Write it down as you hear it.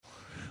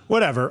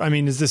Whatever. I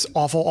mean, is this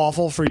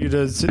awful for you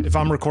to, if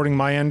I'm recording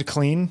my end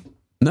clean?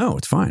 No,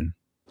 it's fine.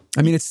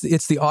 I mean, it's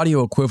the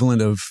audio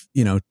equivalent of,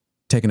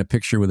 taking a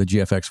picture with a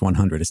GFX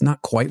 100. It's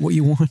not quite what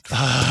you want,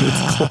 but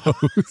it's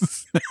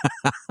close.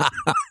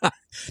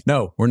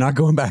 No, we're not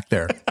going back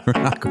there.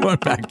 We're not going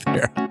back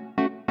there.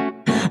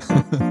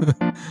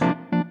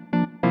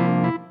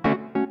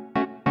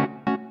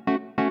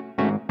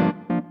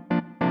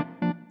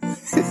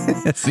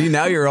 See,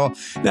 now you're all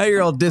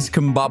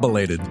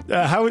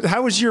discombobulated.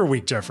 How was your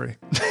week, Jeffrey?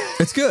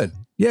 It's good.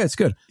 Yeah, it's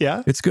good.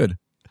 Yeah, it's good.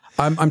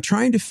 I'm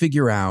trying to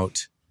figure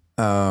out.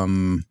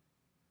 I'm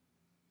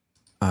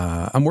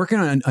working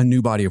on a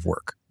new body of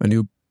work, a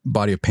new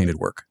body of painted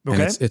work,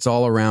 okay. And it's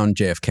all around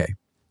JFK.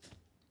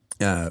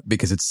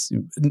 Because it's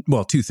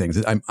two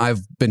things.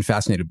 I've been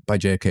fascinated by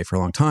JFK for a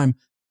long time,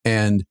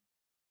 and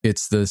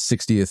it's the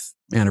 60th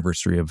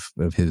anniversary of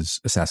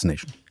his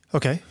assassination.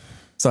 Okay.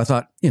 So I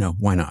thought,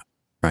 why not?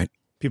 Right?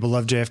 People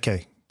love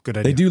JFK. Good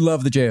idea. They do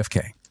love the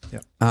JFK. Yeah.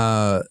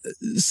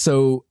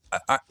 So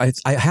I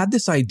had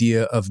this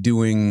idea of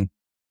doing,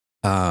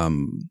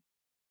 playing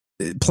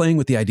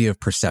with the idea of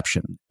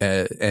perception,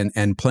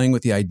 and playing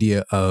with the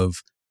idea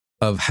of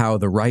how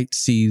the right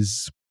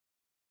sees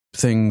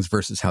things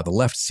versus how the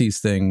left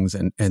sees things,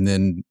 and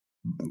then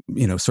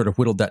sort of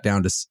whittled that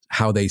down to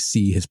how they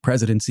see his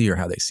presidency or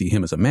how they see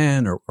him as a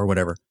man or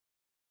whatever.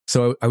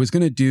 So I was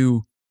going to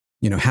do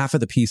half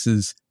of the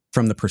pieces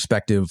from the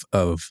perspective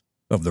of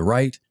the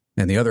right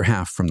and the other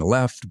half from the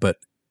left, but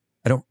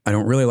I don't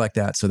really like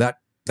that. So that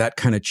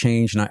kind of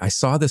changed, and I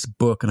saw this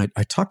book, and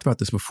I talked about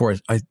this before.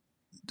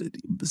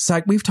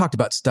 We've talked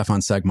about Stefan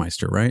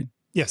Sagmeister, right?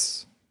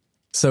 Yes.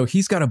 So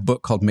he's got a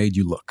book called Made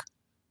You Look.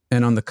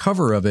 And on the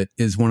cover of it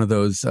is one of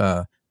those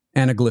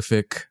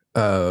anaglyphic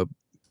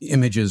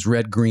images,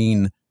 red,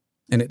 green,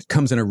 and it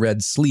comes in a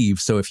red sleeve.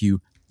 So if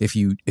you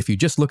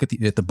just look at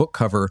the book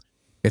cover,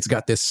 it's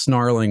got this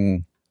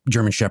snarling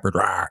German Shepherd,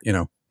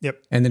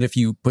 Yep. And then if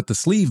you put the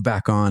sleeve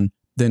back on,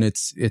 then it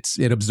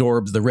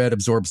absorbs the red,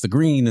 absorbs the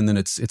green, and then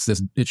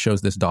it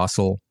shows this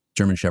docile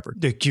German Shepherd.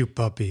 The cute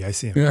puppy, I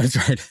see him. Yeah, that's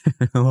right.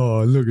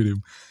 Oh, look at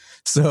him.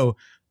 So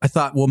I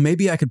thought, well,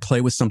 maybe I could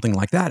play with something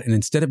like that. And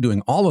instead of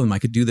doing all of them, I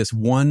could do this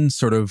one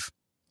sort of,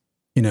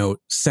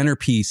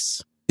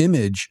 centerpiece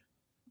image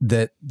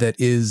that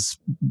is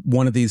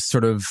one of these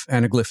sort of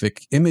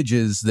anaglyphic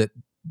images that,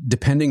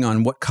 depending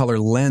on what color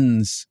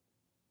lens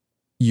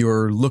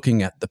you're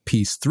looking at the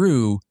piece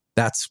through,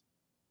 that's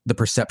the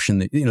perception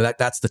that,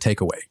 that's the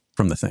takeaway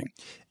from the thing.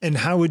 And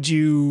how would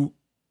you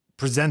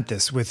present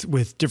this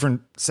with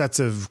different sets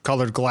of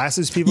colored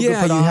glasses people could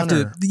put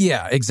on?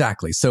 Yeah,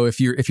 exactly. So if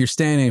you're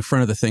standing in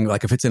front of the thing,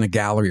 like if it's in a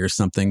gallery or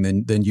something,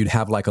 then you'd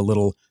have like a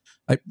little,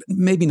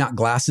 maybe not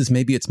glasses,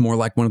 maybe it's more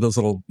like one of those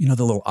little, the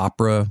little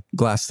opera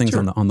glass things.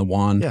 Sure. on the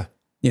wand. Yeah.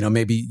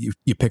 Maybe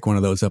you pick one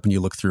of those up and you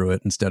look through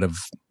it instead of,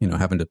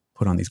 having to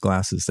put on these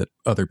glasses that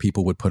other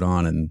people would put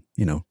on, and,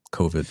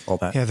 COVID, all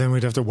that. Yeah, then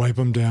we'd have to wipe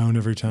them down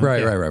every time.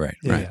 Right.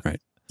 Yeah.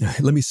 Right.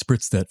 Let me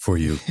spritz that for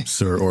you,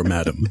 sir or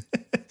madam.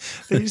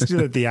 They used to do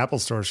that at the Apple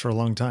stores for a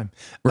long time.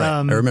 Right.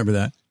 I remember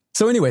that.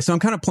 So anyway,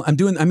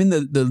 I'm in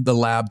the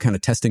lab kind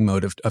of testing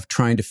mode of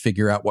trying to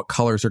figure out what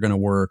colors are going to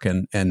work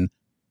and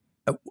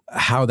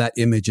how that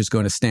image is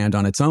going to stand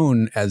on its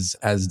own as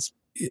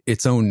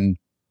its own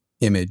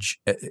image,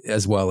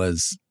 as well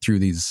as through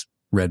these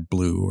red,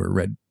 blue or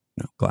red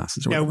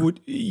glasses. Or now,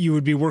 you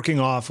would be working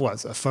off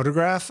a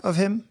photograph of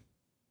him?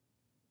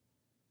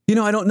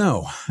 I don't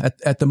know.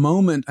 At the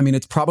moment, I mean,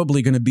 it's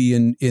probably going to be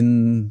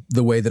in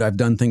the way that I've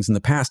done things in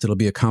the past. It'll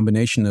be a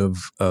combination of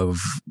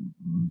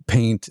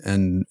paint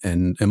and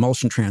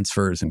emulsion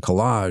transfers and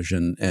collage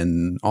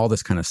and all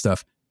this kind of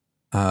stuff.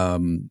 A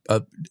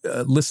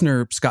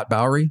listener, Scott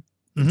Bowery,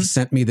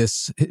 sent me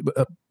this.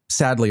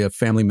 Sadly, a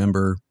family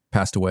member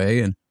passed away,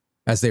 and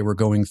as they were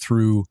going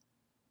through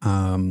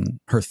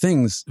her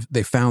things,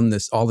 they found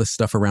all this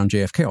stuff around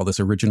JFK, all this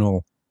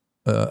original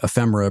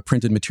ephemera,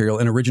 printed material,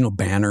 an original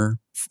banner,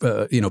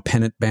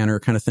 pennant banner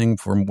kind of thing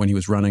from when he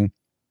was running.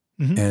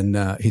 Mm-hmm.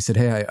 And he said,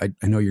 "Hey,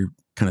 I know you're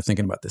kind of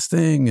thinking about this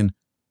thing, and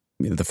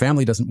the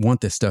family doesn't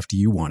want this stuff. Do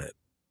you want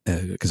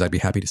it? Because I'd be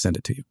happy to send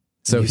it to you."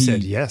 So he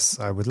said, "Yes,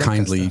 I would." Like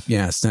kindly, that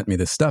stuff. Sent me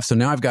this stuff. So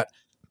now I've got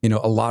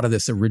a lot of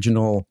this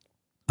original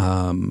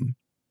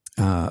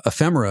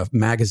ephemera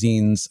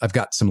magazines. I've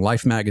got some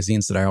Life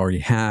magazines that I already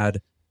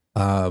had.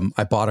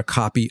 I bought a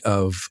copy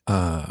of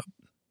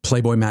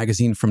Playboy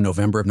magazine from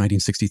November of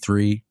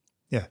 1963.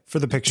 Yeah, for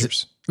the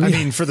pictures. I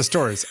mean, for the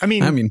stories. I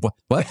mean,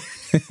 what?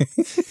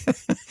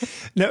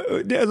 Now,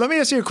 let me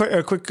ask you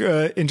a quick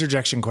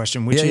interjection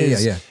question, which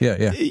is,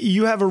 yeah.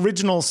 You have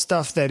original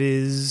stuff that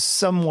is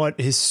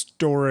somewhat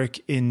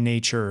historic in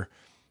nature.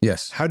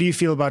 Yes. How do you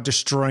feel about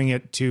destroying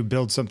it to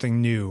build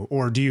something new?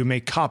 Or do you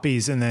make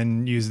copies and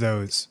then use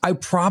those? I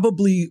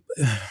probably...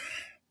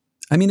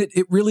 I mean,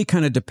 it really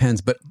kind of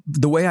depends, but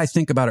the way I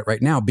think about it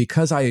right now,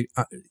 because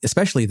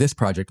especially this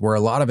project where a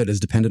lot of it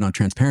is dependent on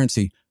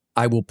transparency,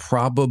 I will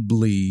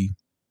probably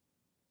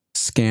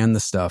scan the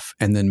stuff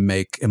and then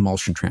make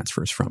emulsion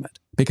transfers from it.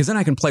 because then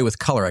I can play with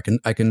color. I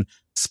can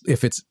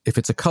if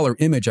it's a color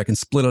image, I can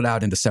split it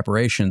out into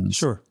separations.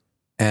 Sure.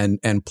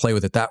 And play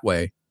with it that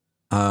way.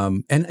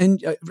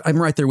 And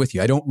I'm right there with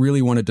you. I don't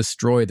really want to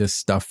destroy this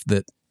stuff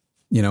that,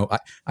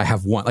 I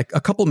have one, like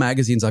a couple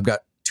magazines. I've got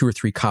 2 or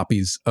 3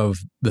 copies of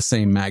the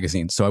same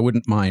magazine. So I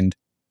wouldn't mind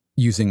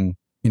using,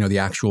 the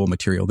actual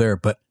material there,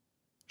 but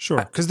sure.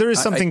 Because there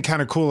is something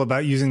kind of cool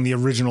about using the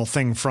original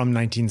thing from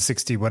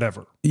 1960,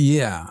 whatever.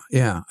 Yeah.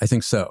 I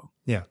think so.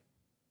 Yeah.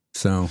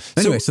 So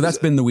anyway, so that's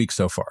been the week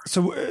so far.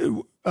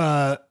 So,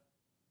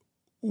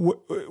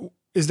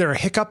 is there a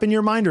hiccup in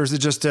your mind, or is it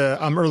just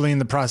I'm early in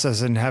the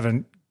process and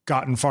haven't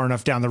gotten far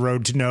enough down the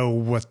road to know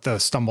what the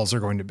stumbles are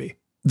going to be?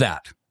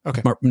 That.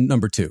 Okay.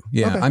 Number 2.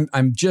 Yeah. Okay.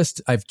 I've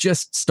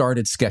just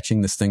started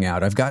sketching this thing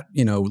out. I've got,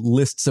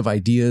 lists of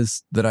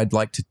ideas that I'd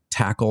like to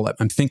tackle.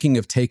 I'm thinking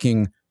of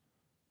taking,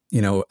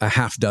 a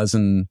half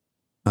dozen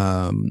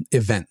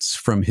events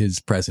from his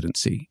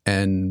presidency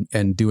and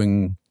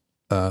doing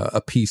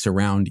a piece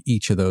around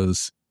each of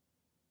those,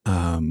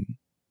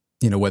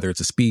 whether it's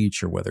a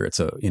speech or whether it's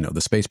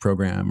the space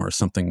program or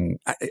something.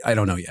 I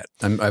don't know yet.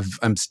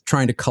 I'm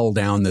trying to cull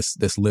down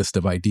this list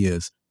of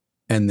ideas,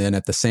 and then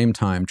at the same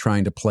time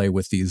trying to play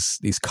with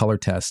these color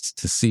tests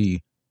to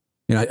see.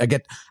 I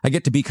get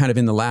to be kind of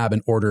in the lab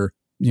and order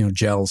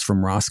gels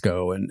from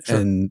Roscoe and Sure.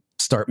 and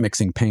start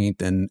mixing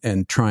paint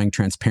and trying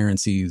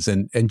transparencies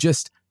and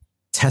just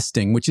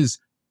testing, which is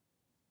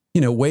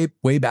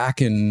way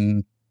back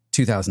in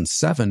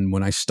 2007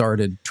 when I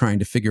started trying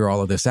to figure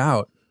all of this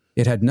out.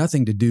 It had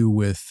nothing to do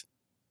with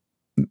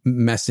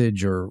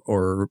message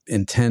or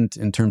intent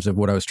in terms of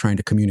what I was trying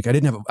to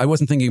communicate. I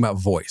wasn't thinking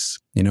about voice.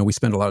 We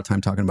spend a lot of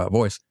time talking about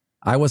voice.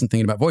 I wasn't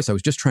thinking about voice. I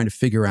was just trying to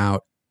figure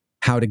out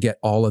how to get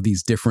all of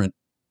these different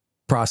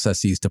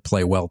processes to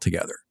play well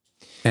together.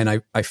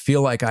 And I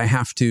feel like I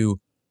have to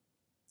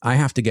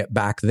get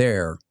back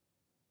there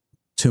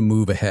to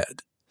move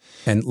ahead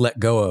and let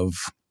go of,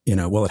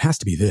 well, it has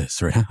to be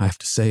this, or I have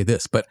to say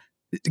this, but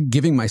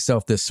giving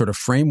myself this sort of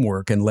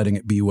framework and letting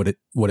it be what it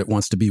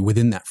wants to be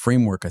within that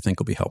framework, I think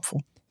will be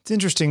helpful. It's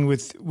interesting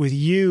with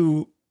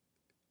you,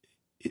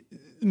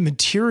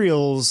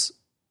 materials,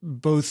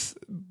 both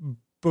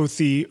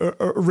the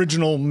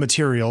original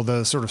material,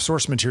 the sort of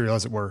source material,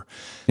 as it were,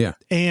 yeah,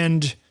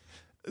 and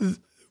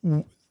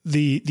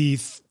the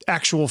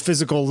actual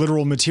physical,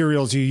 literal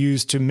materials you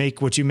use to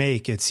make what you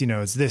make. It's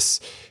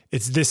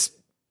this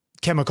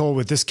chemical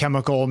with this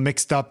chemical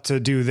mixed up to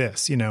do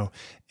this,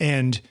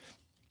 and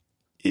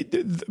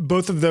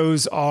both of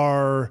those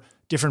are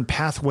different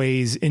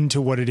pathways into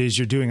what it is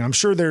you're doing. I'm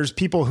sure there's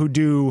people who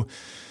do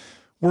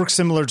work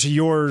similar to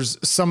yours,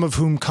 some of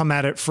whom come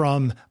at it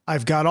from,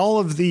 I've got all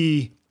of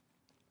the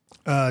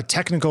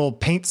technical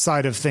paint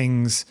side of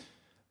things.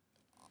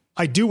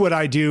 I do what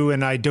I do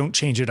and I don't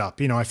change it up.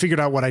 I figured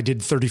out what I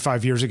did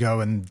 35 years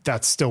ago and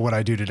that's still what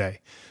I do today.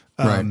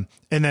 Right.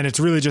 And then it's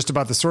really just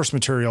about the source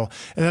material.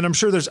 And then I'm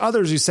sure there's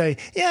others who say,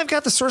 yeah, I've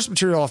got the source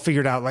material all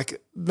figured out.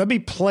 Like, let me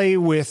play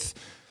with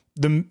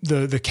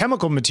the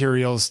chemical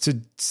materials to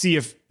see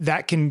if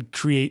that can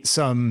put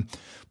some,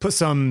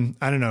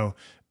 I don't know,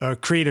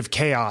 creative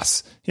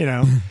chaos,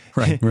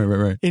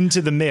 right.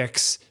 into the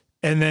mix.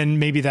 And then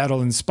maybe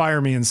that'll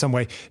inspire me in some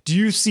way. Do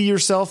you see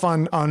yourself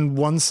on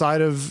one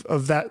side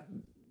of that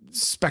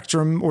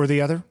spectrum or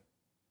the other?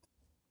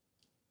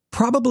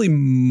 Probably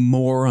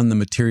more on the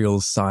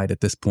materials side at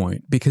this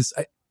point, because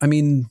I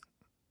mean,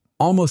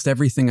 almost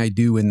everything I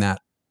do in that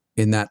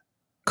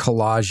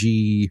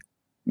collage-y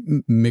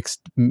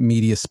mixed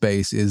media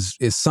space is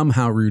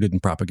somehow rooted in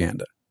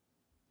propaganda.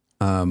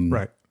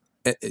 Right.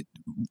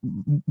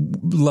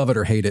 Love it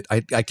or hate it,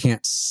 I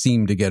can't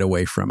seem to get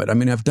away from it. I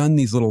mean, I've done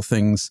these little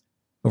things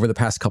over the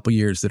past couple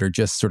years that are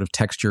just sort of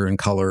texture and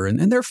color,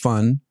 and they're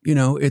fun.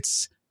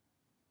 It's.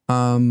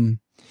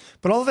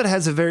 But all of it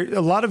has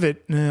all of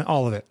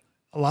it.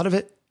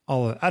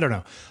 I don't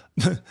know.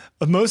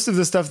 Most of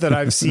the stuff that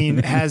I've seen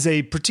has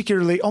a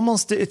particularly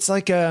it's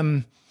like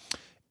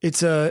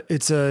it's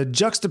a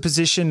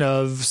juxtaposition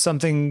of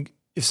something.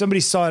 If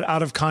somebody saw it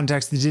out of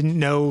context and didn't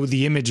know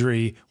the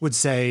imagery, would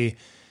say,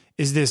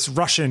 is this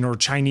Russian or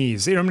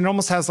Chinese? It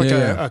almost has like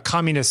a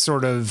communist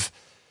sort of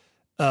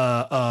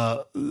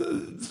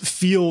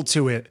feel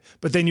to it,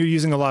 but then you're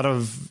using a lot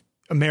of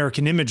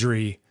American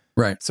imagery.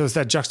 Right. So it's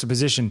that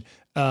juxtaposition.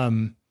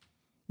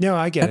 No,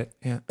 I get it.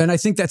 Yeah. And I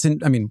think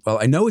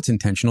I know it's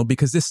intentional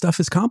because this stuff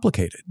is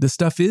complicated. This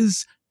stuff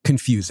is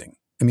confusing.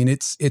 I mean,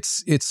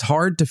 it's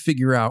hard to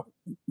figure out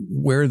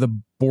where the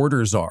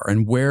borders are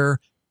and where,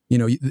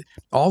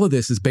 all of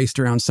this is based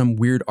around some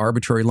weird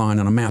arbitrary line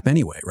on a map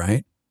anyway,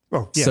 right?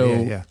 Oh, yeah, so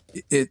yeah.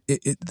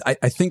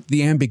 I think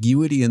the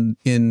ambiguity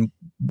in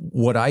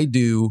what I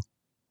do,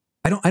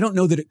 I don't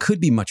know that it could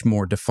be much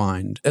more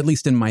defined, at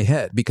least in my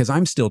head, because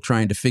I'm still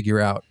trying to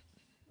figure out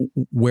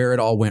where it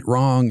all went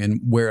wrong and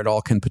where it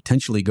all can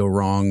potentially go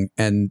wrong,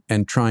 and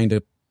trying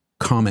to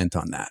comment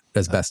on that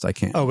as best I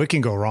can. Oh, it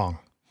can go wrong.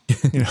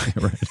 Right.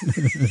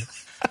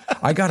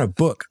 I got a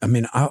book. I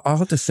mean, I'll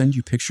have to send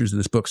you pictures of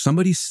this book.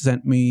 Somebody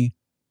sent me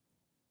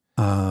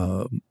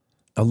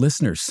a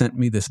listener sent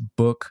me this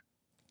book.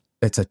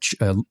 It's a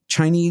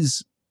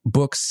Chinese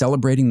book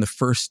celebrating the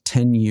first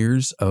 10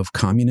 years of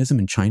communism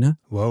in China.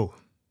 Whoa.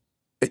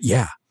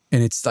 Yeah.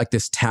 And it's like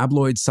this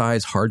tabloid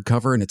size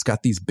hardcover, and it's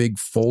got these big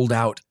fold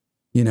out,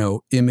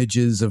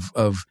 images of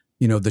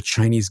the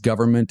Chinese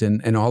government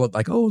and all of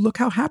like, oh, look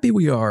how happy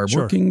we are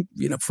working,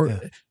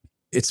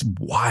 It's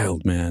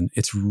wild, man.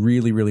 It's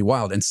really, really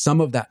wild. And some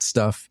of that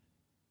stuff,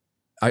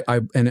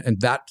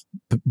 and that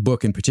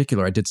book in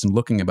particular, I did some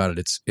looking about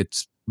it.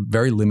 It's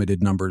very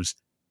limited numbers.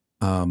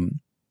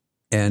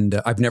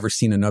 And I've never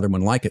seen another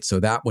one like it.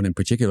 So that one in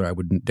particular, I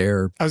wouldn't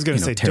dare. I was going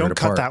to say, don't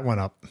cut that one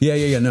up.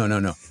 Yeah. No.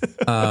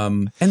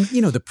 And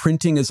the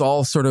printing is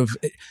all sort of.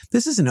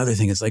 This is another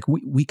thing. Is like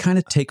we kind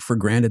of take for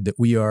granted that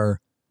we are.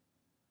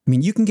 I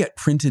mean, you can get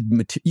printed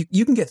material.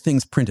 You can get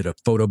things printed, a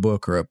photo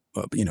book or a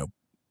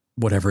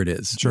whatever it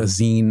is, a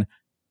zine,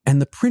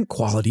 and the print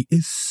quality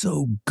is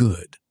so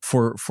good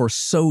for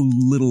so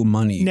little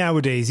money.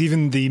 Nowadays,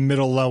 even the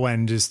middle low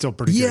end is still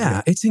pretty good.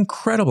 Yeah, it's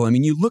incredible. I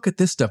mean, you look at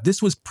this stuff. This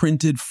was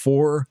printed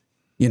for,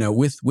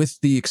 with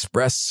the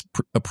express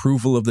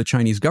approval of the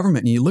Chinese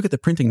government. And you look at the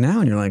printing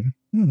now and you're like,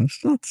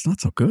 it's not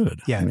so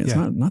good. Yeah, I mean, it's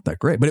not that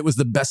great. But it was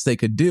the best they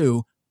could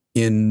do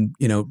in,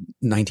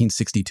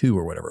 1962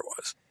 or whatever it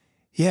was.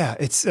 Yeah,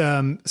 it's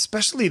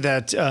especially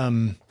that...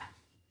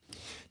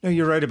 No,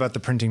 you're right about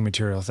the printing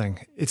material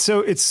thing. We're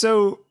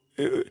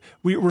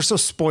so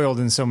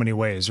spoiled in so many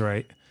ways,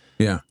 right?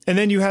 Yeah. And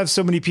then you have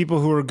so many people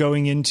who are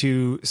going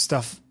into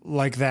stuff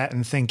like that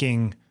and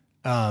thinking,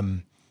 I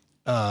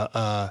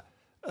have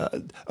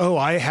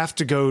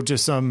to go to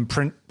some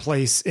print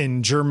place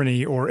in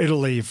Germany or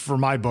Italy for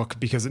my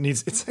book because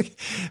it's like,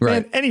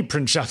 man, any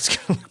print shop's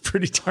going to look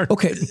pretty darn good.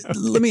 Okay,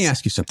 let me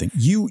ask you something.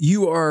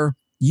 You are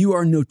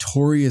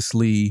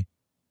notoriously...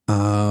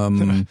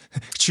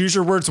 choose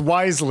your words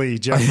wisely,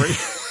 Jeffrey.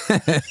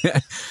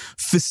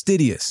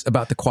 Fastidious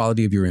about the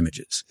quality of your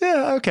images.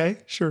 Yeah, okay,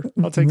 sure.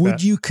 I'll take that.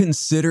 Would you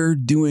consider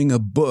doing a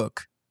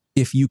book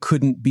if you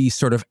couldn't be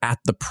sort of at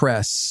the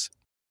press,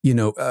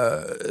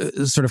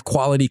 sort of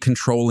quality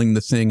controlling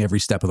the thing every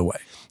step of the way?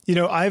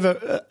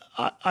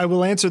 I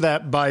will answer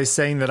that by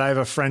saying that I have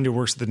a friend who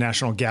works at the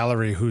National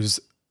Gallery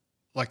who's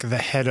like the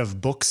head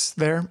of books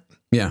there.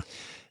 Yeah.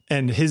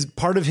 And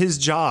part of his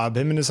job,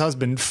 him and his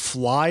husband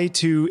fly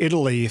to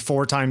Italy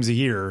 4 times a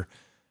year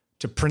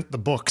to print the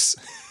books.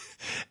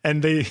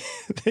 And they,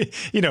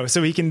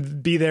 so he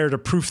can be there to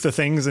proof the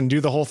things and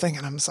do the whole thing.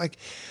 And I'm just like,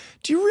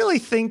 do you really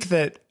think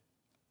that,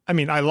 I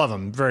mean, I love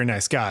him, very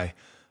nice guy,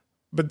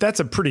 but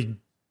that's a pretty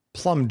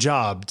plum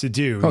job to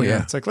do. Oh,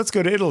 yeah. It's like, let's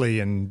go to Italy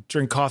and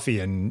drink coffee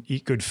and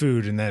eat good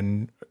food and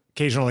then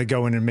occasionally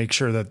go in and make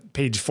sure that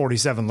page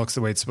 47 looks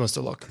the way it's supposed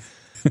to look.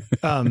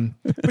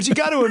 But you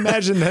got to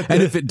imagine that.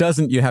 And if it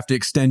doesn't, you have to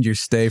extend your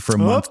stay for a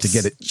month to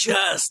get it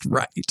just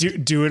right.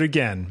 Do it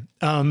again.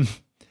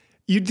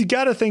 You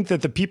got to think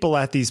that the people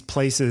at these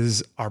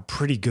places are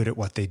pretty good at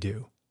what they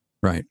do.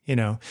 Right.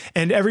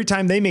 And every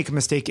time they make a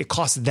mistake, it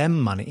costs them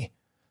money.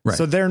 Right.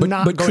 So they're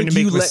not going to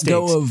make mistakes. But could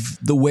you let go of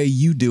the way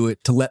you do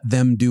it to let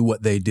them do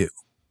what they do?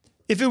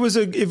 If it was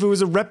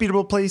a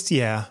reputable place,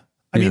 yeah.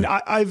 I mean,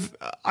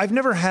 I've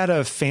never had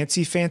a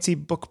fancy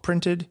book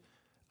printed.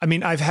 I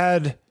mean, I've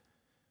had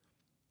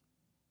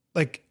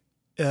like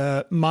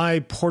my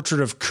portrait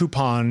of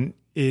Coupon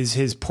is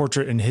his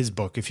portrait in his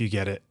book, if you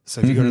get it.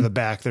 So if you go to the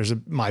back, there's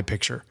my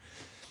picture.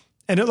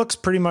 And it looks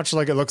pretty much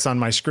like it looks on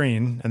my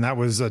screen. And that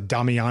was a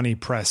Damiani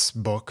Press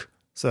book.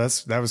 So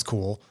that was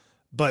cool.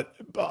 But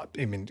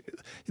I mean,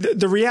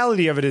 the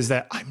reality of it is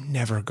that I'm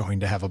never going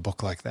to have a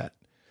book like that.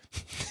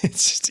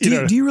 It's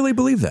just, do you really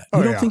believe that?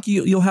 You don't think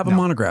you'll have a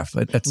monograph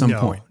at some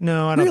point?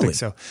 No, I don't think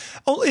so.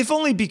 If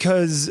only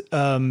because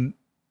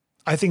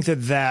I think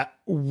that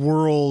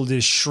world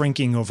is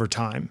shrinking over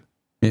time.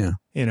 Yeah.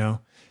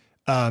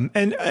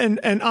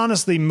 And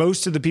honestly,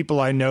 most of the people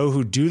I know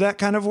who do that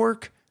kind of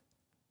work,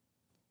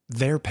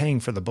 they're paying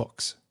for the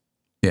books.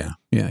 Yeah.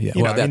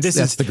 Well,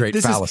 that's the great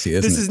fallacy,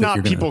 isn't it? This is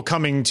not people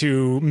coming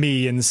to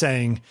me and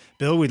saying,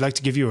 Bill, we'd like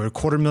to give you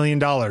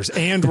 $250,000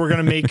 and we're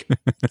going to make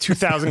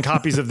 2,000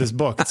 copies of this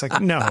book. It's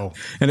like, no.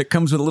 And it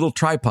comes with a little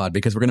tripod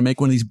because we're going to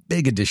make one of these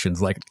big editions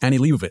like Annie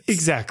Leibovitz.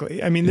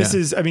 Exactly. I mean, that's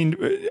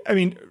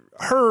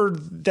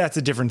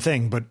a different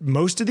thing. But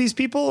most of these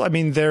people, I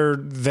mean,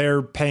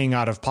 they're paying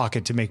out of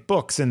pocket to make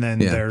books and then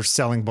they're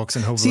selling books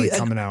and hopefully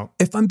coming out.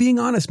 If I'm being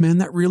honest, man,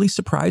 that really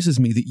surprises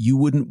me that you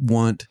wouldn't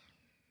want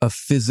a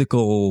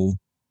physical,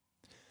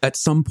 at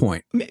some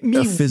point,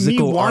 a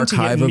physical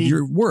archive of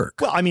your work.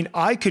 Well, I mean,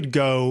 I could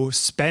go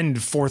spend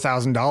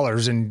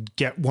 $4,000 and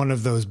get one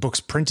of those books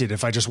printed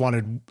if I just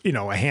wanted,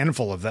 a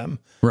handful of them.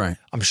 Right.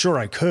 I'm sure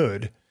I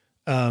could.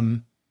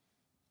 I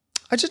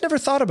just never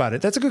thought about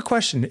it. That's a good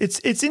question.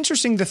 It's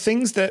interesting. The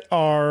things that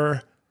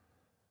are,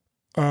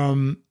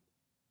 the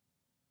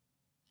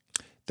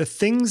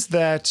things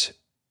that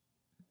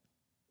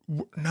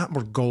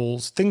were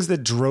goals, things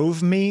that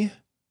drove me,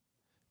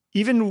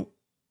 even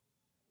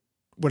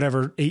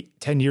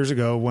 8-10 years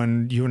ago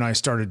when you and I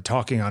started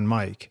talking on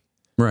mic.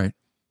 Right.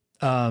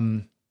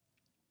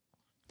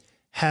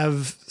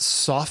 have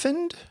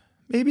softened,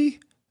 maybe.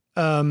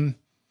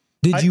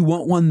 Did you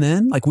want one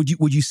then? Like, would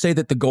you say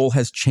that the goal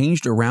has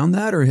changed around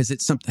that, or has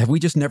it have we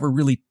just never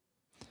really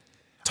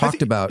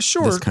talked about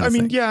sure. this kind of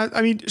thing? Yeah.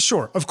 I mean,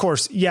 sure. Of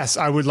course. Yes,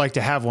 I would like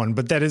to have one,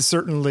 but that is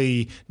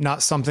certainly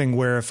not something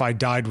where if I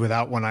died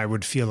without one, I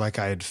would feel like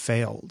I had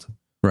failed.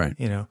 Right.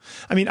 You know,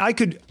 I mean, I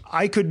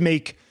could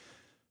make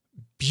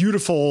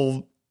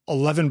beautiful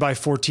 11 by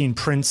 14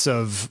 prints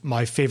of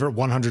my favorite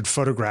 100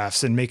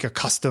 photographs and make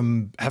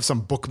have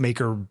some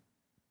bookmaker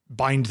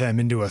bind them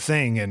into a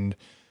thing. And,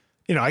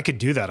 you know, I could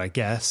do that, I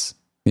guess.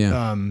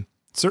 Yeah.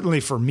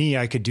 Certainly for me,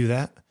 I could do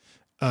that.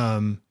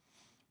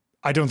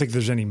 I don't think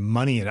there's any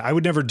money in it. I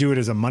would never do it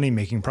as a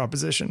money-making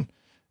proposition.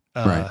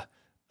 Right.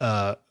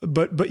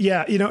 But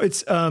yeah, you know,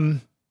 it's,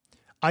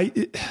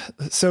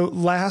 so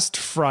last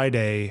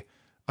Friday,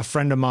 a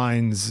friend of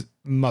mine's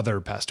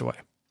mother passed away.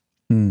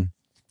 And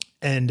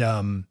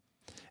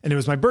it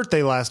was my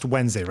birthday last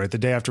Wednesday, right? The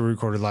day after we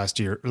recorded last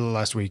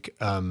week.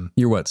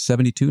 You're what,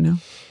 72 now?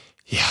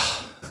 Yeah.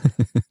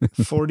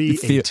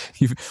 48.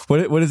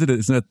 What is it?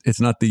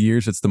 It's not the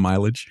years, it's the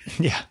mileage.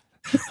 Yeah.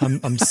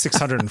 I'm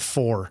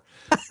 604.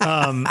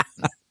 I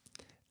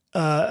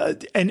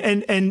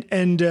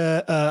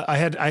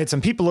had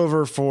some people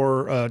over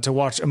to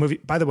watch a movie.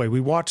 By the way,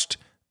 we watched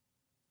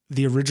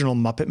the original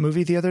Muppet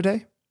movie the other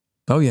day.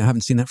 Oh yeah, I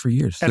haven't seen that for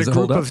years. At a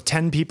group of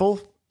 10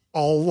 people,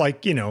 all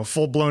like, you know,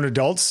 full blown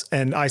adults.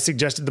 And I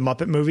suggested the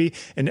Muppet movie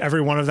and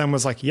every one of them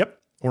was like, yep,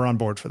 we're on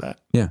board for that.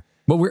 Yeah.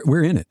 Well,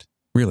 we're in it,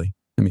 really.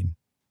 I mean,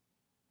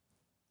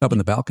 up in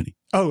the balcony.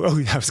 Oh,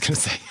 I was going to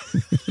say.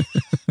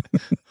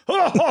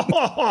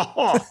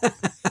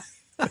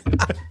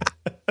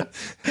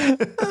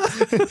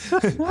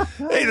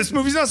 Hey, this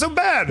movie's not so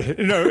bad.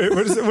 You know,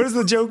 what is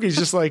the joke? He's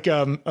just like,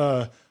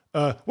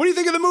 what do you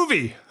think of the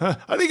movie?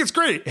 I think it's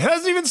great. It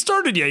hasn't even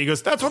started yet. He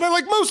goes, that's what I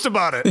like most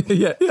about it.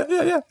 Yeah.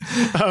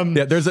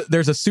 There's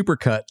a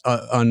supercut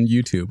on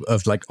YouTube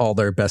of like all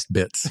their best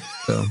bits.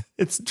 So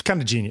it's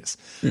kind of genius.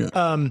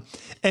 Yeah.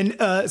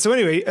 So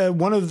anyway,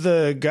 one of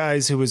the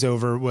guys who was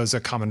over was a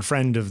common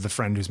friend of the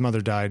friend whose mother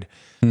died.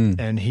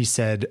 And he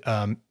said,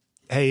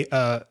 hey,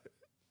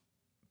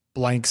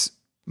 blank's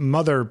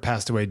mother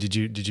passed away. Did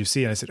you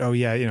see it? And I said, oh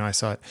yeah, you know, I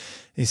saw it.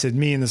 And he said,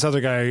 me and this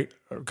other guy,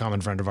 a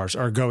common friend of ours,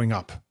 are going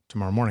up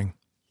tomorrow morning.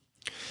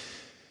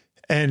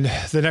 And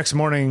the next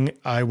morning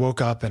I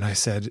woke up and I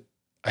said,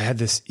 I had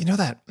this, you know,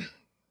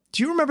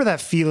 do you remember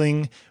that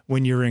feeling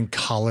when you're in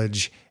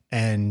college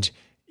and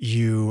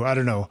you, I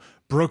don't know,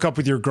 broke up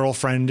with your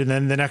girlfriend and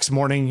then the next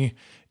morning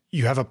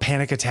you have a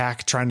panic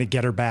attack trying to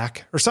get her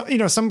back or something, you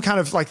know, some kind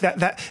of like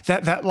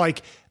that,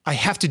 like, I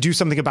have to do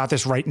something about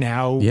this right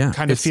now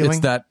kind of feeling.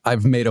 It's that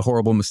I've made a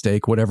horrible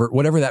mistake,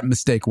 whatever that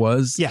mistake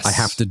was. Yes. I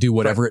have to do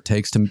whatever it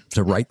takes to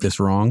right this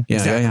wrong. Yeah,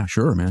 exactly. Yeah,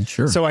 sure, man,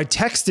 sure. So I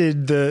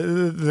texted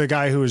the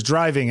guy who was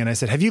driving and I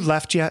said, have you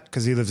left yet?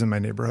 Because he lives in my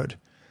neighborhood.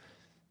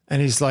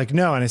 And he's like,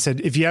 no. And I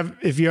said, if you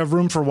have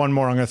room for one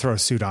more, I'm going to throw a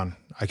suit on.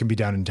 I can be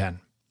down in 10.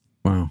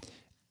 Wow.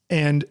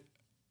 And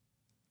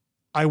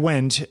I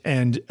went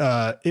and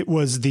it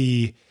was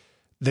they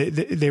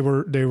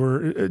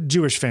were a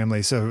Jewish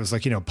family. So it was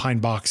like, you know, pine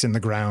box in the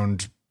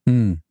ground,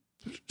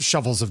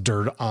 shovels of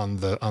dirt on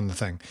the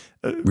thing.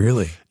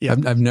 Really? Yeah.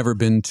 I've never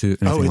been to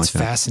anything like that. It's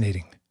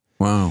fascinating.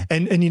 Wow.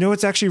 And you know,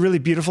 what's actually really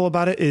beautiful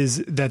about it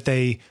is that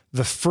the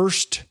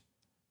first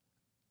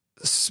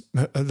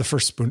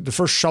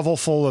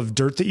shovelful of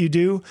dirt that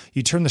you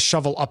turn the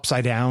shovel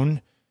upside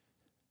down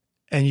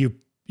and you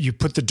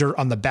put the dirt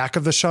on the back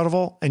of the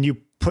shovel and you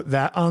put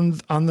that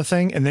on the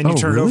thing and then you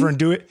turn it over and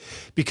do it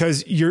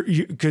because you're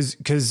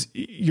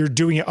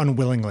doing it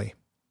unwillingly.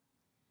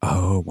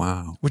 Oh,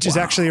 wow. Which is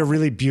actually a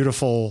really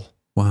beautiful.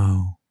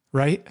 Wow.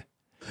 Right.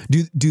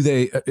 Do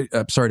they,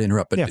 I'm sorry to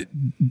interrupt, but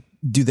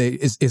do they,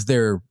 is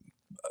there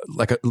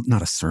like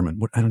not a sermon?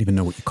 I don't even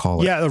know what you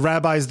call it. Yeah. The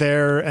rabbi's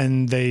there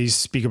and they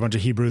speak a bunch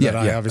of Hebrew that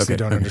I obviously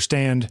don't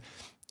understand.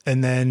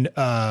 And then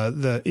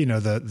the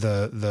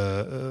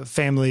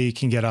family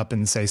can get up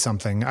and say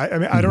something. I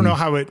mean, I don't know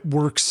how it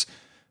works,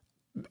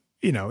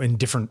 you know, in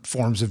different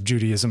forms of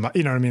Judaism.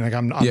 You know what I mean? Like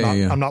I'm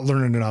not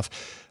learning enough.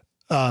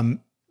 And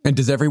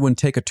does everyone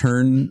take a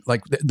turn?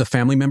 Like the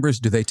family members,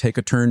 do they take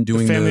a turn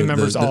doing the family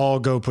members all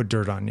go put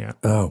dirt on? Yeah.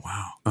 Oh,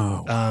 wow.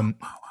 Oh, wow.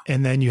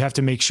 And then you have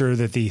to make sure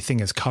that the thing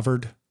is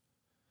covered.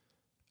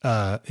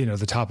 You know,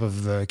 the top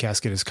of the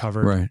casket is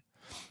covered. Right.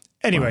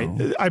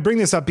 Anyway, I bring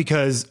this up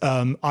because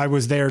I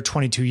was there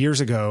 22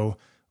 years ago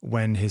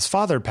when his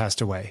father passed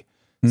away.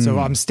 So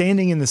I'm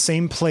standing in the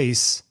same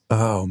place.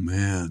 Oh,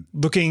 man.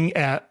 Looking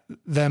at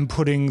them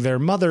putting their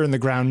mother in the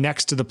ground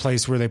next to the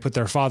place where they put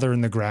their father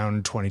in the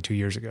ground 22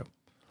 years ago.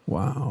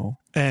 Wow.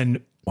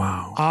 And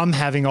I'm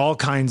having all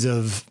kinds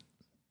of,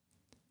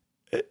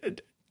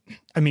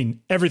 I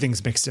mean,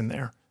 everything's mixed in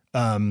there.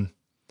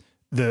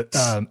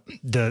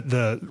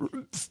 The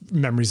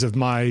memories of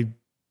my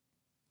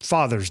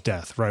father's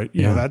death, right?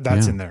 You know,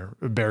 that's in there,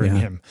 burying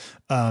him.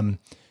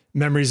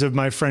 memories of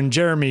my friend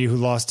Jeremy, who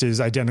lost his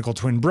identical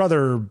twin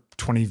brother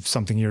 20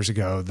 something years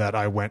ago, that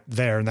I went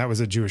there, and that was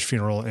a Jewish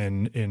funeral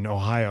in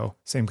Ohio,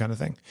 same kind of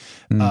thing.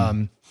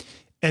 And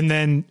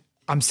then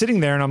I'm sitting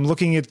there and I'm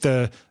looking at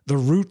the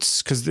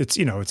roots, cause it's,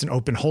 it's an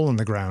open hole in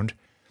the ground.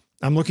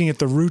 I'm looking at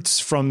the roots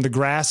from the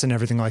grass and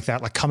everything like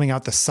that, like coming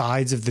out the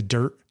sides of the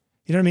dirt.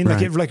 You know what I mean? Right.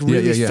 Like it like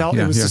really felt,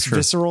 it was just sure.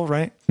 visceral,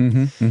 right?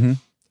 Mm-hmm, mm-hmm.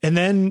 And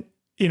then,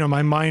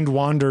 my mind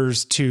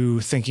wanders to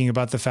thinking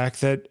about the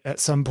fact that at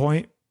some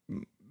point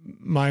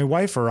my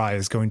wife or I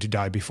is going to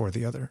die before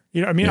the other.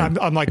 You know what I mean? Yeah.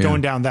 I'm like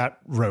going down that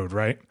road,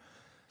 right?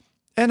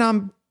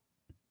 And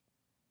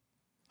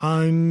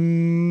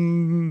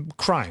I'm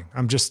crying.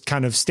 I'm just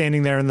kind of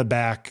standing there in the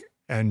back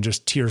and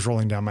just tears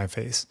rolling down my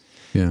face.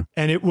 Yeah.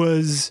 And it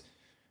was,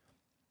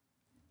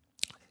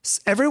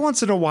 every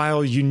once in a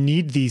while you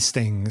need these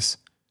things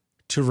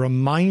to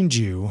remind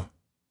you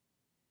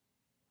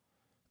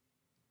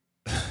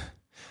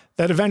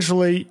that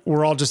eventually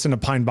we're all just in a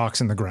pine box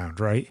in the ground,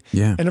 right?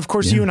 Yeah. And of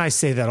course you and I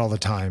say that all the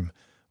time,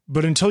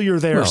 but until you're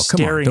there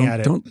staring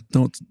at it.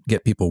 Don't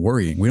get people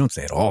worrying. We don't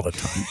say it all the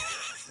time.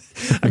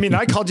 I mean,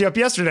 I called you up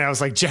yesterday. I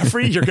was like,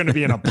 Jeffrey, you're going to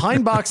be in a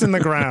pine box in the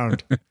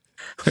ground.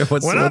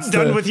 When I'm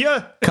done with you.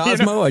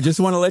 Cosmo, I just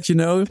want to let you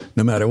know,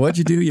 no matter what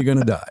you do, you're going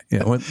to die.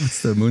 Yeah.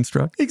 What's the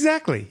Moonstruck?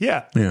 Exactly.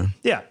 Yeah. Yeah.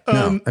 Yeah.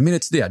 No, I mean,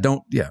 it's.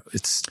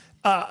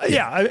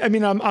 I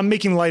mean, I'm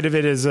making light of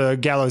it as a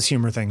gallows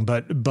humor thing,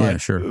 but yeah,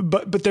 sure.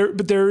 but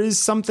there is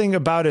something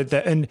about it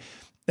that, and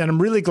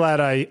I'm really glad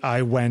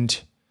I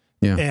went.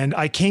 Yeah. And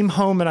I came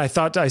home and I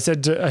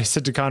said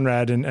to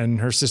Conrad, and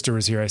her sister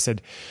was here. I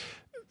said,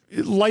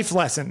 life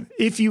lesson: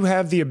 if you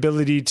have the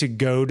ability to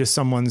go to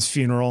someone's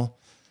funeral,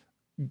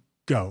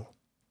 go.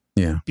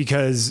 Yeah.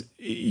 Because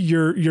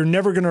you're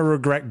never going to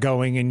regret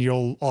going, and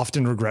you'll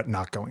often regret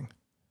not going.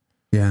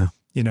 Yeah.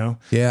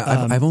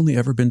 Yeah. I've only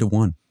ever been to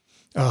one.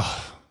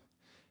 Oh,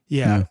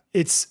 yeah.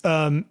 It's,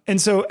 and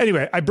so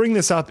anyway, I bring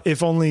this up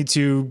if only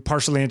to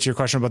partially answer your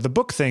question about the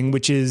book thing,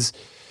 which is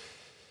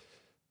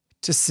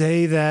to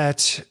say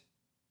that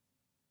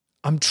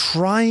I'm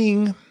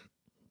trying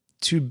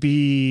to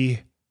be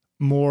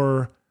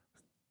more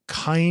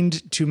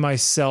kind to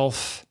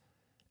myself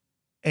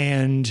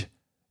and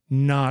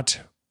not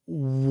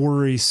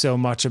worry so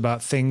much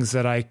about things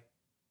that I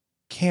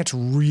can't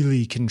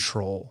really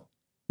control.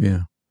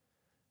 Yeah.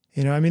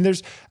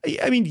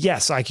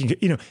 Yes, I can,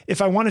 if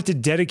I wanted to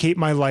dedicate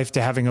my life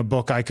to having a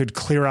book, I could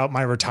clear out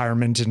my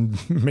retirement and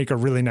make a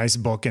really nice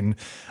book. And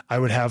I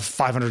would have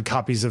 500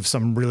 copies of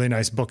some really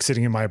nice book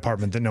sitting in my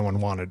apartment that no one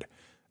wanted.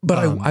 But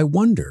I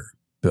wonder,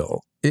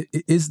 Bill,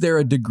 is there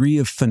a degree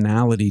of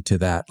finality to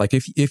that? Like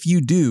if you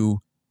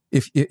do,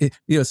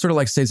 sort of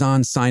like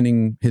Cezanne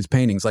signing his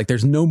paintings, like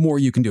there's no more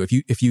you can do.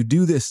 If you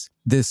do this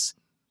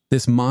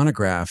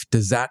monograph,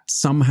 does that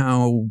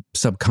somehow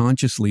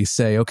subconsciously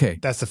say, okay,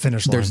 that's the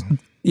finish line?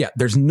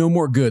 There's no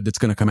more good that's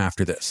going to come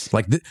after this.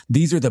 Like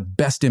these are the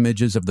best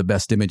images of the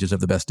best images of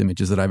the best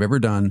images that I've ever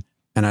done,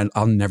 and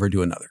I'll never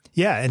do another.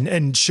 Yeah,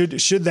 and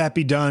should that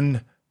be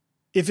done?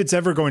 If it's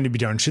ever going to be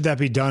done, should that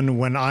be done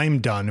when I'm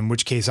done? In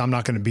which case, I'm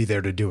not going to be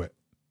there to do it.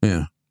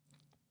 Yeah.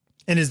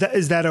 And is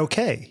that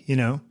okay?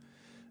 Yeah.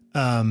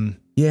 I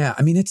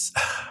mean, it's.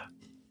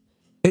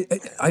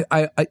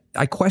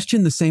 I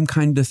question the same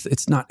kind of,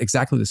 it's not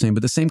exactly the same,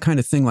 but the same kind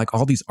of thing, like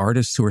all these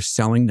artists who are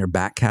selling their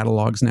back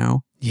catalogs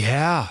now.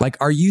 Yeah. Like,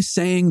 are you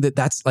saying that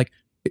that's like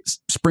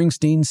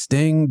Springsteen,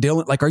 Sting,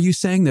 Dylan? Like, are you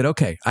saying that,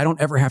 okay, I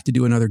don't ever have to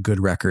do another good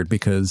record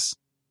because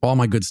all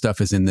my good stuff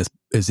is in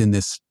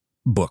this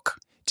book?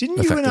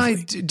 Didn't you and I,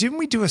 didn't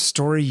we do a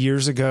story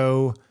years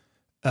ago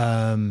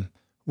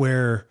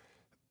where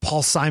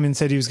Paul Simon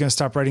said he was going to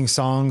stop writing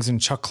songs and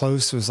Chuck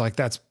Close was like,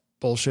 that's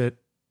bullshit?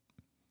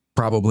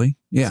 Probably.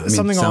 Yeah.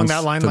 Something along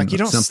that line. Like you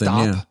don't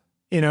stop,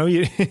 yeah.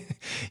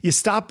 You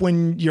stop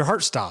when your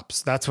heart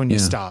stops. That's when you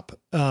stop.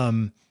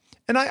 And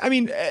I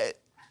mean,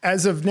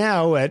 as of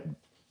now at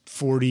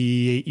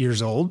 48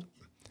 years old,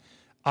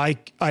 I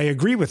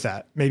agree with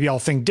that. Maybe I'll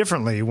think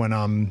differently when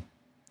I'm,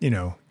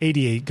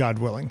 88, God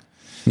willing.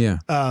 Yeah.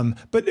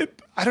 But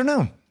I don't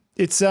know.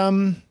 It's,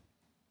 you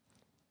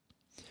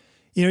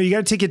got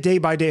to take it day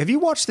by day. Have you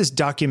watched this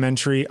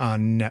documentary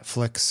on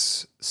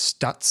Netflix,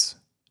 Stutz?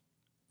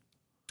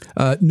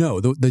 No,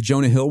 the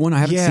Jonah Hill one. I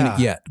haven't seen it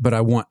yet, but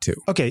I want to.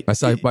 Okay.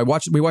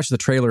 We watched the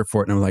trailer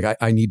for it and I'm like,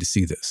 I need to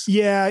see this.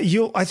 Yeah.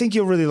 I think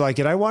you'll really like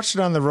it. I watched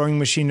it on the rowing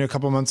machine a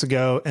couple months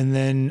ago. And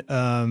then,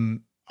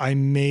 I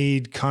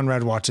made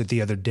Conrad watch it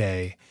the other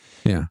day.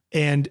 Yeah.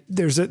 And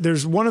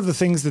there's one of the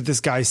things that this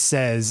guy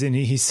says, and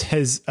he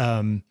says,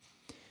 there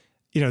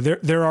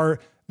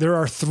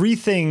are three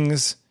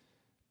things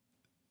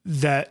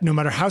that no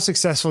matter how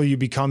successful you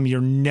become,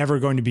 you're never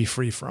going to be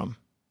free from.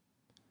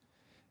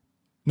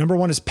 Number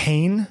one is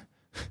pain.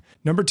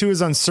 Number two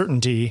is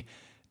uncertainty.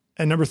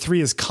 And number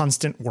three is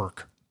constant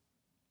work.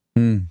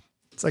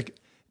 It's like,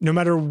 no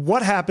matter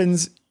what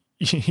happens,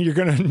 you're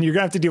going to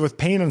have to deal with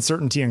pain,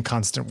 uncertainty, and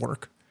constant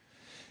work.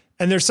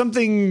 And there's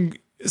something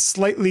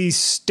slightly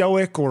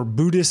stoic or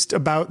Buddhist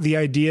about the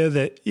idea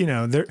that,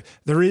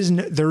 there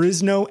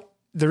is no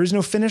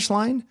finish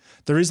line.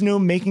 There is no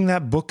making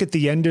that book at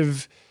the end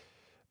of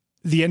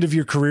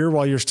your career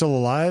while you're still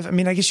alive. I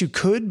mean, I guess you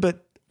could,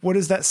 but what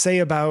does that say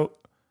about,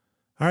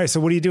 all right, so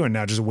what are you doing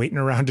now? Just waiting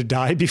around to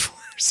die before?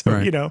 So,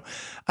 right.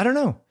 I don't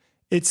know.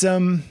 It's,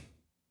 do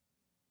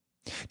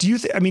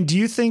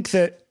you think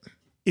that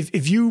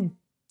if you,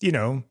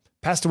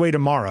 passed away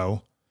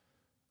tomorrow,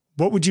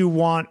 what would you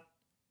want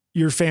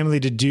your family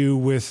to do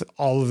with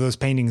all of those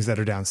paintings that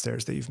are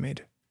downstairs that you've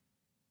made?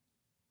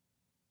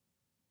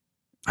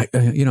 I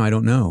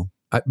don't know.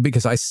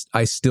 Because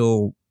I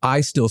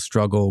still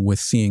struggle with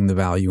seeing the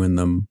value in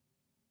them,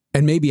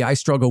 and maybe I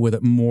struggle with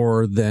it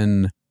more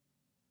than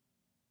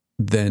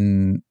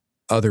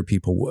other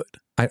people would.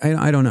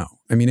 I don't know.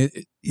 I mean,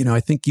 I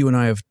think you and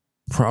I have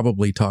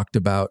probably talked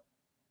about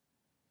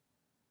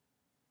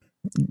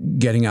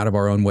getting out of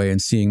our own way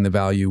and seeing the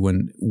value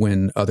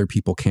when other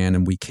people can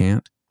and we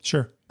can't.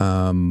 Sure.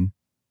 And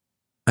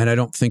I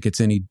don't think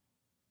it's any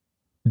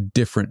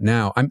different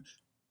now.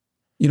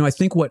 I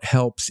think what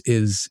helps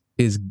is,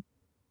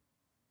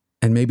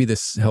 and maybe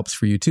this helps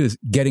for you too, is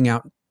getting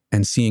out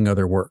and seeing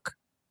other work.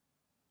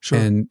 Sure.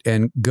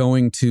 And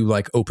going to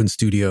like open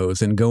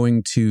studios and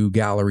going to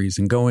galleries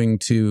and going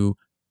to,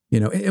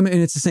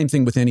 it's the same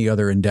thing with any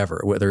other endeavor,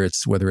 whether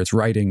it's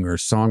writing or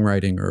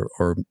songwriting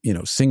or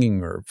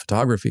singing or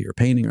photography or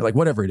painting or like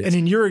whatever it is. And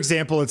in your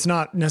example, it's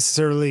not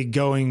necessarily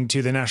going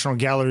to the National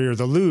Gallery or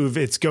the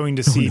Louvre. It's going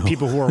to see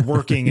people who are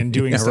working and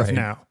doing stuff right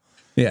now.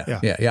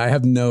 Yeah. I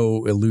have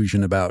no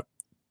illusion about,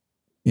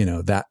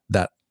 that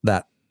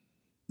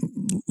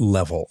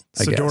level.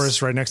 I guess.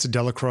 Doris right next to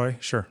Delacroix.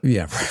 Sure.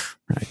 Yeah.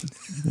 Right.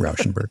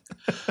 Rauschenberg.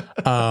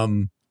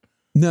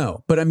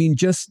 No, but I mean,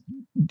 just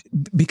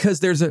because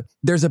there's a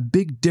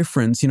big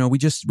difference, we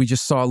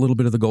just saw a little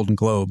bit of the Golden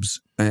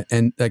Globes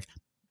and like,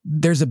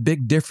 there's a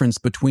big difference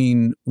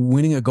between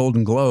winning a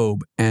Golden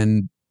Globe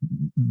and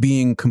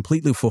being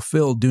completely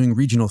fulfilled doing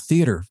regional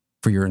theater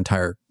for your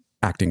entire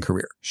acting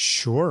career.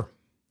 Sure.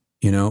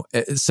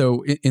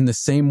 So in the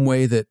same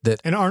way that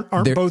and aren't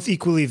both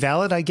equally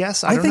valid? I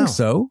guess I think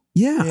so.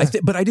 Yeah.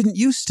 But I didn't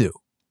used to.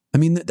 I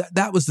mean,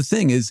 that was the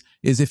thing is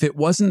if it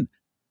wasn't,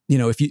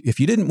 if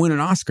you didn't win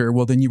an Oscar,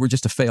 well, then you were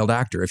just a failed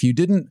actor. If you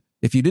didn't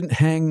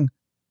hang,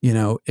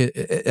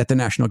 at the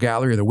National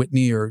Gallery or the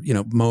Whitney or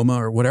MoMA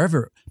or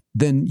whatever,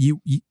 then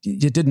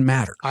it didn't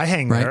matter. I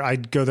hang there.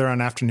 I'd go there on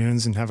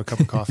afternoons and have a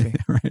cup of coffee.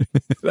 Right.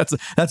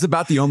 That's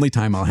about the only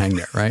time I'll hang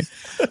there. Right.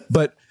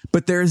 But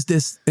there's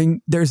this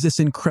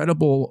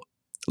incredible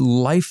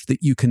life that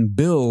you can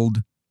build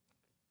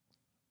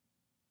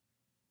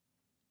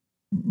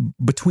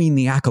between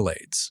the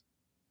accolades,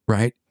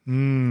 right?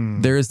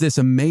 There is this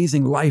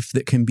amazing life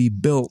that can be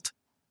built,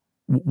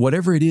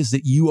 whatever it is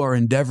that you are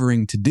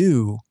endeavoring to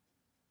do.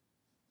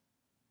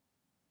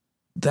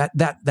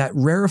 That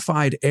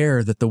rarefied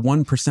air that the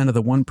 1% of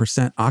the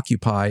 1%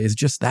 occupy is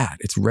just that.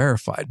 It's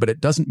rarefied, but it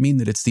doesn't mean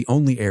that it's the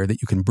only air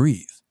that you can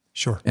breathe.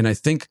 Sure. And I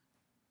think,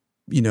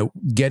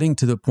 getting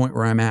to the point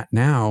where I'm at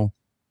now,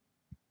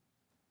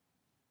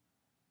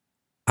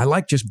 I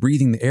like just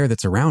breathing the air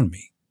that's around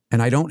me.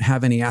 And I don't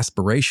have any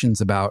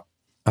aspirations about,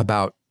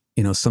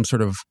 some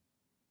sort of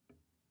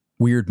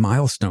weird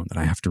milestone that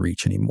I have to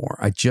reach anymore.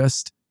 I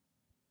just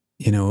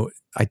want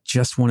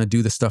to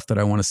do the stuff that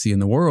I want to see in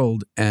the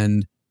world.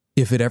 And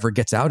if it ever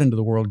gets out into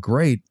the world,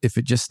 great. If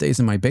it just stays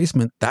in my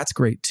basement, that's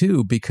great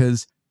too,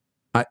 because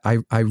I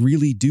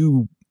really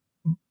do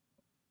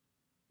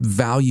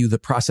value the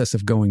process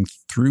of going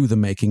through the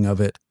making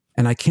of it.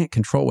 And I can't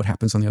control what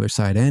happens on the other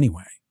side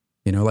anyway.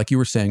 Like you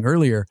were saying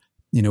earlier,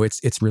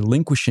 it's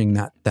relinquishing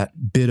that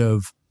bit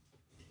of,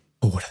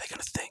 what are they going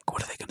to think?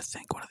 What are they going to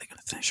think? What are they going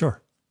to think?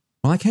 Sure.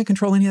 Well, I can't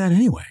control any of that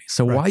anyway.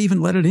 So why even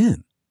let it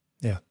in?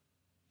 Yeah.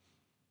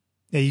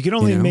 Yeah. You can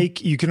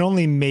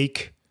only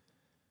make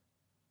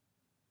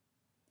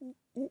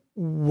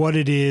what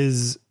it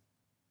is.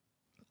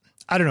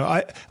 I don't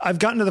know. I've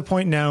gotten to the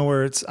point now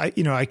where it's, I'm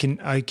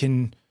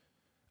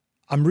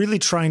really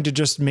trying to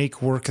just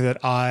make work that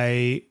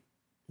I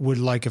would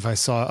like if I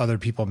saw other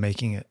people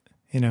making it,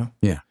 Yeah.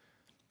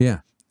 Yeah.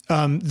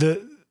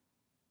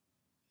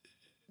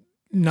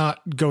 Not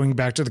going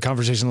back to the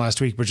conversation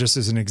last week, but just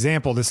as an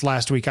example, this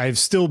last week, I've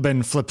still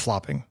been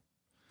flip-flopping.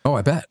 Oh,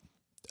 I bet.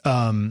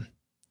 I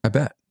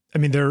bet. I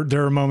mean,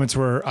 there are moments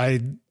where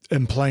I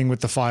am playing with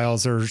the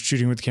files or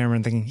shooting with the camera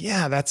and thinking,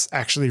 yeah, that's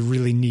actually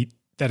really neat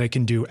that I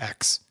can do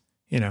X.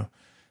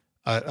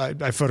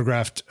 I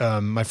photographed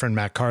my friend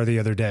Matt Carr the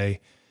other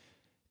day,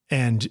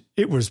 and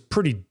it was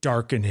pretty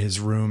dark in his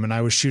room, and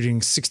I was shooting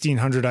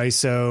 1600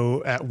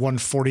 ISO at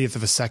 1/40th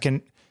of a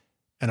second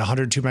and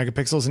 102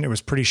 megapixels, and it was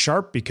pretty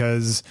sharp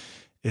because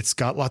it's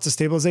got lots of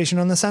stabilization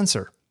on the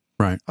sensor.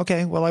 Right.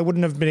 Okay, well, I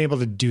wouldn't have been able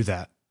to do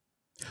that.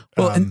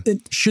 Well, and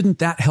shouldn't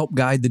that help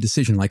guide the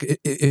decision? Like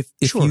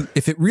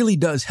if it really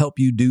does help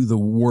you do the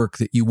work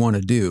that you want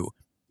to do,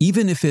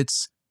 even if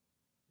it's,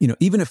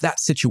 even if that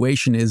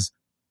situation is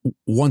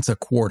once a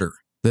quarter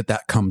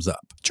that comes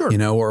up, sure,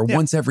 or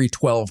once every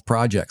 12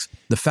 projects,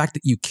 the fact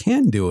that you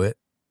can do it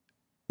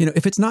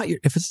if it's not your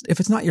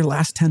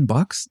last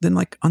 $10, then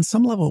like on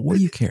some level, what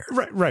do you care?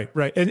 Right.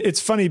 And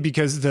it's funny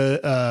because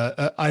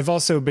I've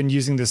also been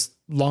using this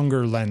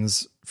longer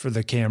lens for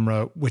the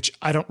camera, which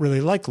I don't really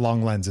like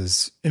long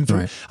lenses.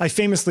 I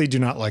famously do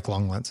not like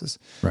long lenses.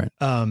 Right.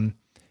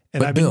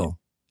 But Bill,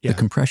 the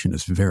compression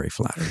is very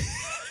flattering.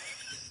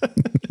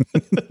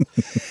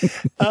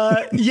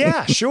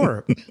 Yeah,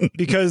 sure.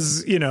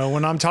 Because,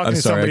 when I'm talking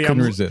to somebody, I'm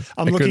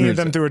looking at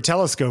them through a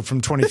telescope from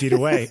 20 feet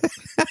away.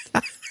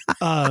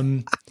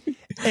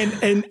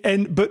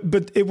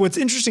 What's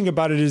interesting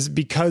about it is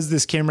because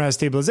this camera has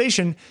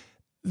stabilization,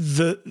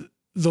 the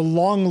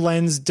long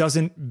lens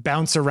doesn't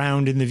bounce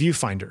around in the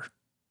viewfinder.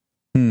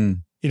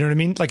 You know what I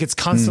mean? Like it's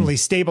constantly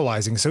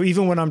stabilizing. So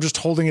even when I'm just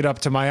holding it up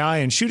to my eye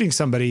and shooting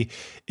somebody,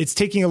 it's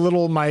taking a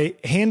little my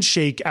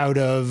handshake out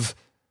of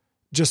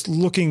just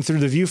looking through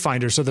the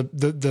viewfinder. So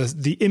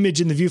the image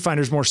in the viewfinder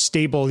is more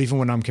stable even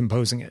when I'm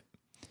composing it,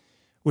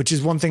 which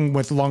is one thing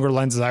with longer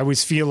lenses. I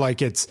always feel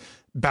like it's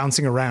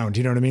bouncing around.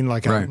 You know what I mean?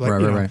 Like,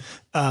 right.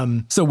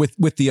 So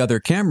with the other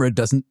camera,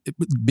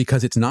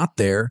 because it's not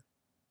there,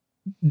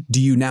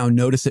 do you now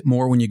notice it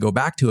more when you go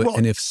back to it? Well,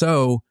 and if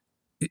so,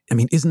 I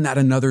mean, isn't that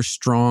another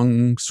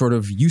strong sort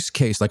of use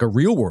case, like a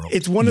real world?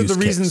 It's one of the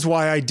reasons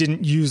why I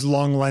didn't use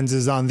long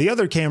lenses on the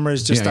other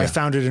cameras. I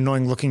found it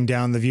annoying looking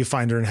down the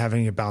viewfinder and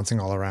having it bouncing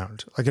all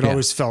around. Like it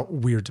always felt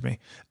weird to me.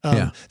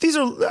 These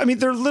are,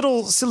 they're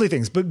little silly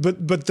things, but the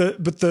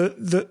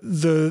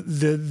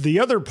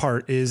other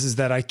part is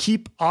that I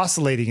keep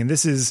oscillating, and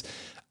this is,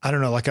 I don't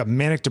know, like a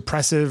manic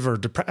depressive or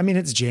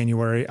it's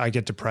January. I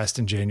get depressed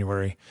in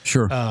January.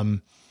 Sure.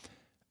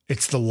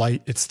 It's the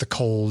light, it's the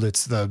cold,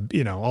 it's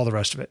the, all the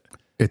rest of it.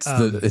 It's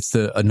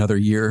another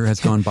year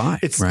has gone by.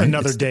 It's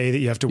another day that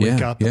you have to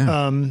wake up.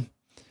 Yeah.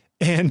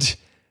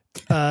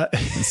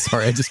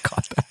 Sorry, I just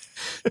caught that.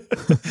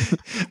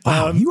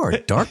 Wow, you are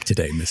dark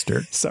today,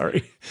 mister.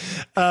 Sorry.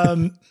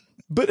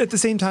 But at the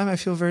same time, I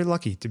feel very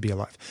lucky to be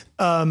alive.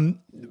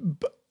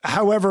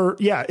 However,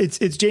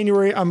 it's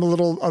January. I'm a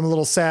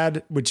little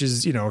sad, which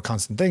is, a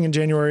constant thing in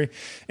January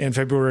and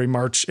February,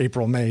 March,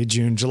 April, May,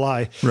 June,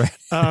 July. Right.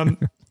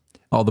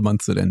 All the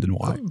months that end in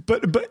Y.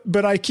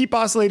 But I keep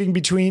oscillating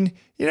between,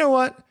 you know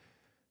what?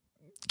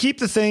 Keep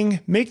the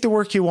thing, make the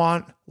work you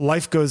want,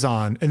 life goes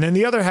on. And then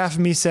the other half of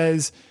me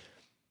says,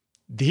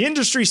 the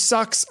industry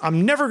sucks.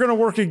 I'm never going to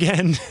work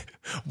again.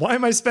 Why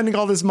am I spending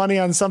all this money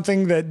on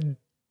something that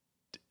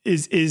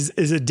is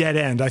a dead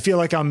end? I feel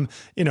like I'm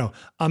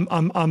buying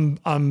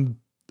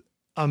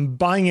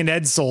an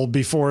Edsel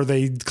before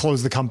they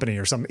close the company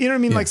or something. You know what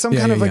I mean? Like some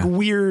kind of like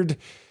weird.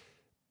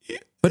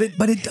 But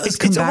it does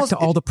come back to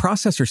all the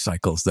processor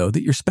cycles though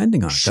that you're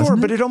spending on it. Sure,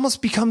 but it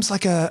almost becomes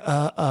like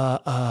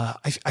I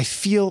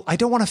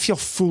don't want to feel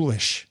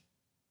foolish.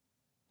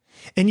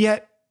 And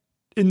yet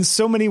in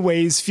so many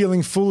ways,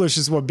 feeling foolish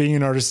is what being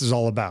an artist is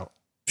all about.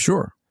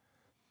 Sure.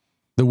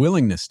 The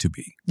willingness to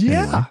be.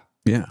 Yeah. Anyway.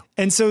 Yeah.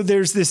 And so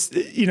there's this,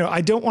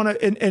 I don't want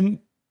to, and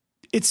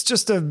it's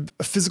just a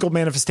physical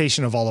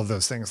manifestation of all of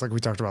those things like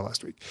we talked about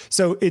last week.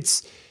 So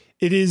it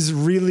is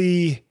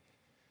really,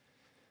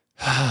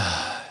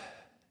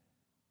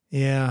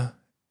 yeah,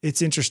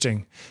 it's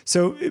interesting.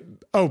 So,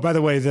 by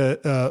the way,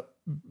 the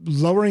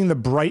lowering the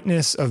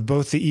brightness of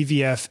both the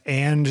EVF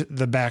and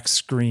the back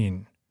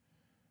screen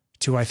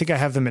to, I think I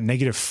have them at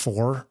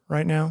 -4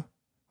 right now,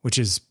 which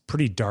is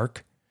pretty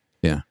dark.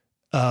 Yeah.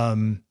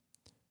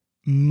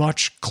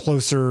 Much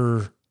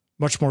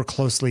more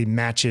closely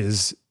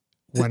matches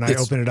when I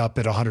open it up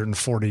at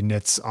 140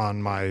 nits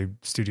on my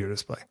studio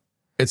display.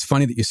 It's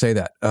funny that you say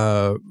that.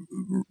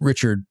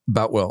 Richard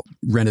Boutwell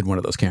rented one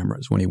of those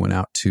cameras when he went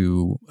out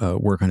to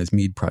work on his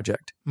Mead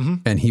project. Mm-hmm.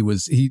 And he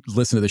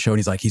listened to the show and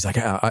he's like,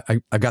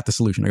 I got the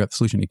solution.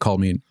 He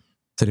called me and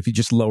said, if you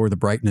just lower the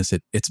brightness,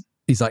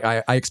 he's like,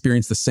 I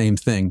experienced the same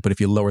thing, but if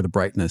you lower the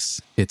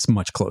brightness, it's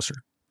much closer.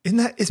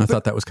 I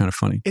thought that was kind of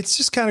funny. It's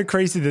just kind of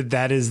crazy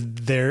that is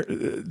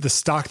the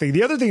stock thing.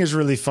 The other thing is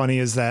really funny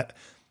is that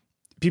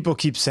people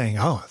keep saying,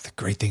 oh, the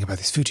great thing about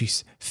these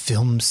Fujis,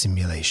 film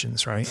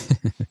simulations, right?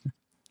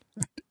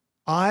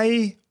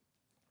 I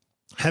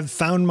have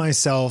found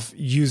myself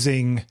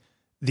using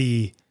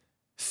the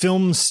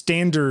film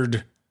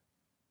standard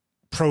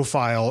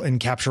profile in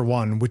Capture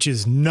One, which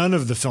is none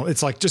of the film.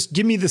 It's like, just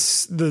give me the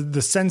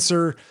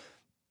sensor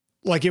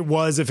like it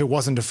was if it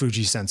wasn't a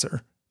Fuji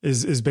sensor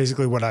is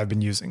basically what I've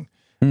been using.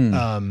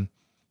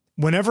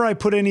 Whenever I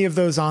put any of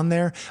those on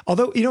there,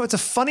 although, it's a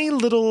funny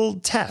little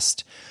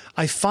test.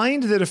 I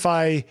find that if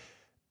I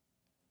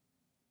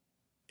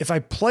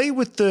play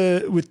with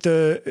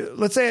the,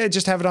 let's say I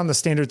just have it on the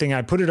standard thing,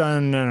 I put it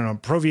on, I don't know,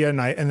 Provia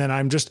and then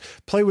I'm just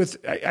play with,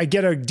 I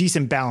get a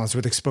decent balance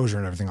with exposure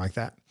and everything like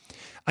that.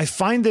 I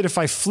find that if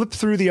I flip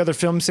through the other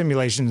film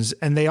simulations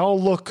and they all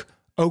look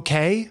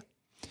okay,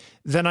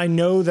 then I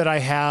know that I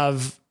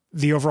have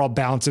the overall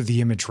balance of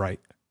the image right.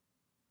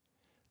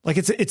 Like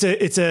it's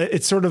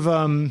sort of,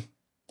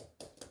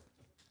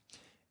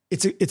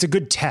 it's a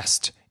good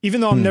test, even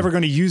though I'm never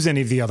going to use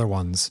any of the other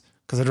ones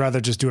because I'd rather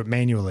just do it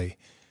manually.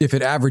 If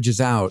it averages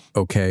out,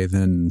 okay,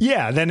 then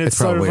then it's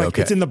sort of like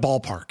okay. It's in the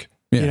ballpark.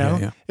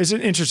 Yeah. It's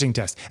an interesting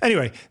test.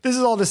 Anyway, this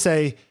is all to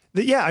say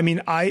that, yeah, I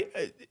mean,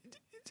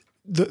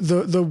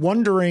 the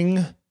wondering,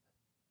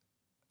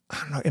 I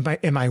don't know,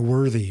 am I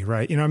worthy?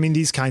 Right. I mean,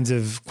 these kinds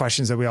of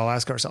questions that we all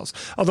ask ourselves.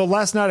 Although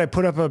last night I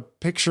put up a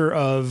picture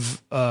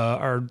of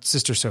our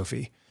sister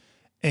Sophie,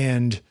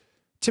 and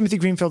Timothy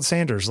Greenfield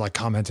Sanders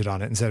commented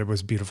on it and said it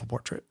was a beautiful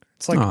portrait.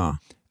 It's like,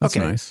 that's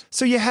okay, nice.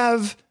 So you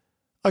have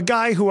a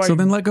guy who So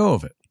then let go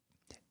of it.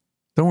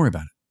 Don't worry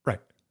about it. Right.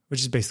 Which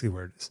is basically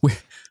where it is.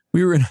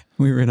 We were in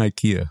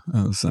IKEA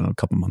a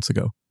couple months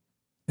ago,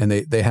 and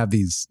they have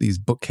these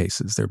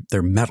bookcases.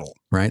 They're metal,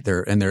 right?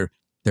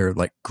 They're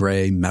like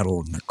gray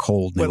metal, and they're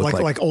cold. And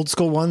What, like old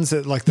school ones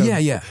that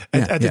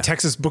at the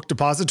Texas Book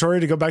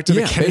Depository, to go back to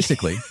the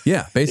basically.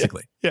 Yeah.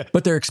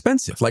 But they're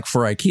expensive. Like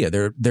for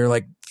IKEA, they're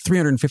like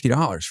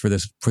 $350 for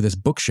this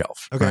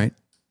bookshelf, okay. right?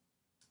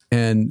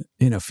 And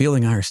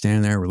Feely and I are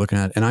standing there, we're looking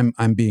at it, and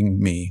I'm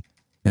being me,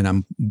 and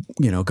I'm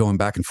going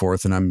back and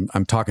forth, and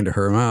I'm talking to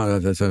her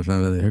on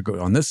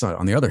this side,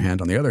 on the other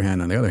hand,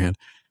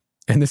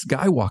 and this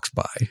guy walks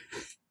by,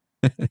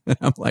 and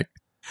I'm like,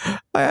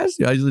 I was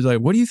like,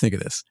 what do you think of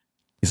this?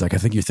 He's like, I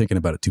think you're thinking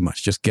about it too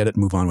much. Just get it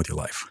and move on with your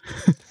life.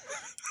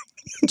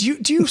 Do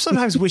you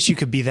sometimes wish you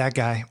could be that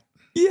guy?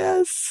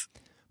 Yes.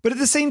 But at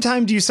the same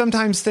time, do you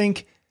sometimes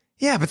think,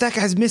 yeah, but that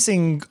guy's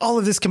missing all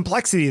of this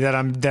complexity that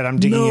I'm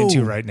digging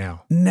into right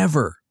now?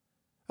 Never.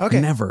 Okay.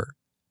 Never.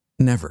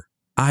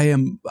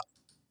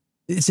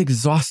 It's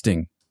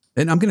exhausting.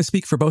 And I'm going to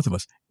speak for both of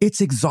us.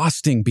 It's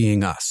exhausting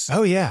being us.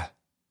 Oh, yeah.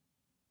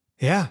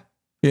 Yeah.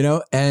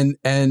 And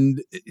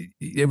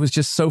it was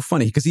just so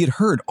funny because he had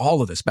heard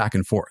all of this back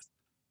and forth.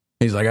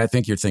 He's like, I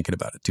think you're thinking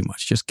about it too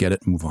much. Just get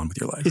it and move on with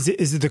your life.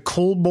 Is it the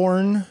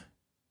Colborne?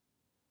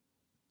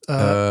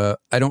 I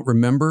don't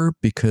remember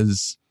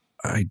because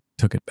I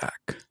took it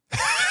back.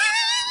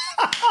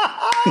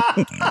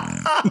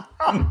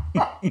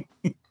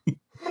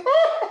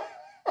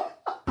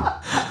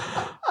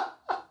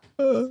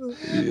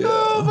 Yeah.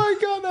 Oh my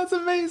God, that's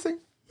amazing.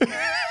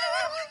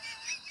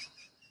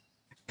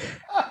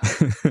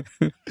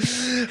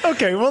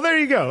 Okay, well, there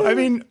you go. I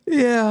mean,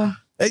 yeah.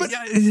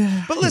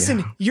 But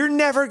listen, you're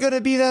never going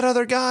to be that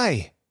other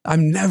guy.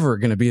 I'm never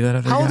going to be that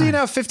other guy. How old are you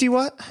now? 50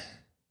 what?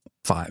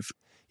 5.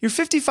 You're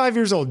 55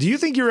 years old. Do you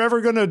think you're ever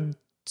going to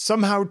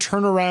somehow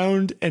turn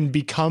around and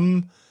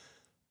become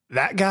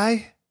that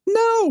guy?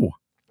 No.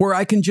 Where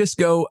I can just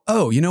go,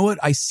 oh, you know what?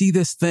 I see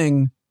this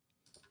thing.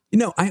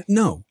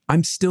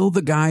 I'm still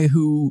the guy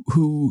who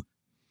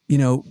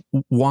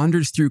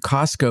wanders through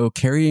Costco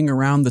carrying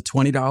around the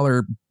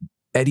 $20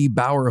 Eddie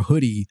Bauer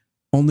hoodie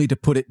only to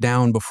put it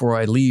down before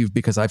I leave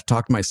because I've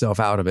talked myself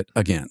out of it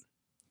again.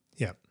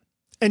 Yeah.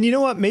 And you know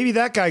what? Maybe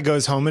that guy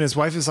goes home and his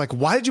wife is like,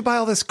 why did you buy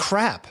all this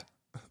crap?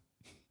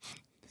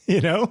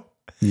 Yeah.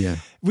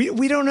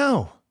 We don't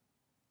know.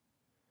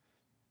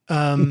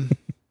 I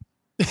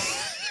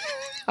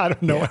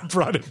don't know. Yeah. I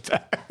brought it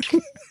back.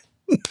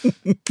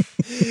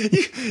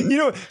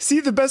 See,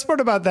 the best part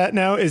about that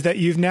now is that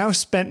you've now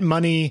spent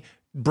money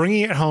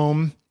bringing it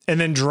home and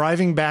then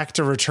driving back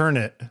to return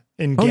it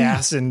in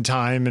gas and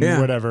time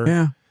and whatever.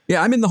 Yeah.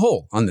 I'm in the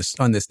hole on this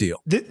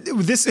deal.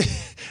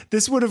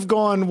 This would have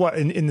gone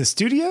in the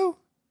studio?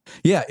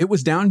 Yeah, it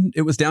was down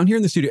here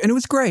in the studio, and it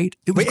was great.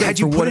 Had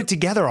you put it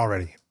together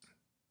already?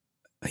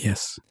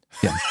 Yes.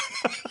 Yeah.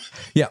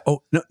 Yeah.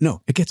 Oh,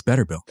 no. It gets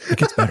better, Bill. It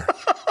gets better.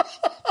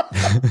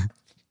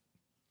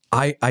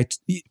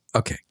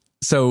 Okay.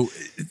 So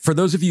for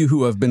those of you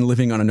who have been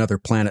living on another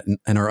planet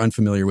and are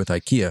unfamiliar with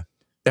IKEA,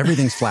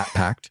 everything's flat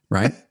packed,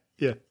 right?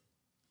 Yeah.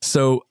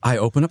 So I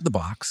open up the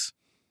box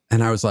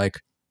and I was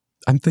like,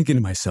 I'm thinking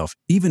to myself,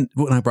 even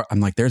when I'm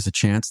like, there's a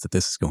chance that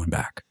this is going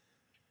back.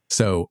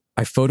 So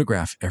I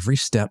photograph every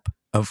step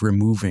of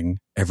removing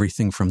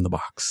everything from the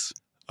box.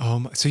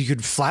 So you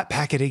could flat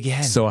pack it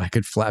again. So I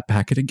could flat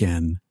pack it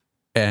again.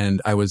 And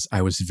I was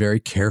very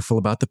careful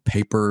about the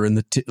paper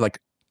and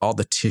all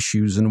the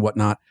tissues and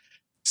whatnot.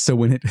 So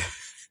when it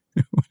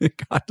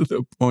got to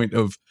the point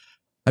of,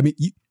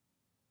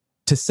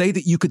 to say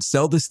that you could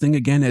sell this thing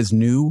again as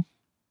new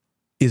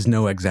is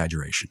no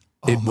exaggeration.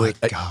 Oh my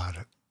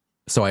God.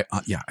 So I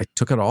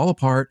took it all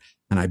apart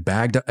and I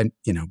bagged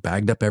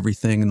up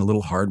everything and the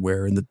little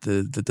hardware and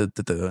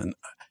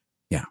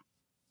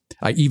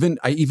I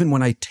even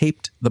when I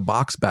taped the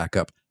box back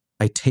up,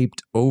 I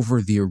taped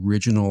over the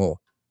original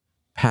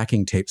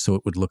packing tape so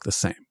it would look the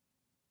same.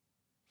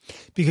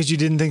 Because you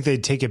didn't think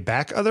they'd take it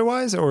back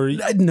otherwise, or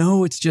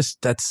no? It's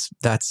just that's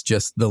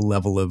just the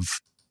level of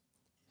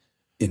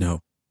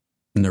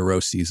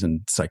neuroses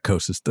and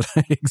psychosis that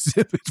I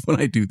exhibit when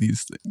I do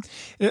these things.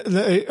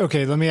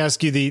 Okay, let me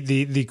ask you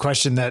the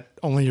question that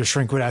only your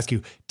shrink would ask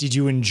you. Did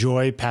you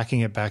enjoy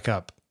packing it back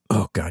up?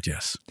 Oh God,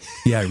 yes.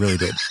 Yeah, I really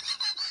did.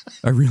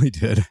 I really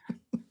did.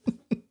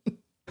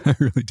 I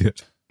really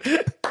did.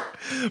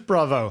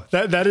 Bravo.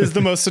 That is the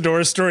most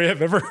Sedora story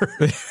I've ever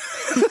heard.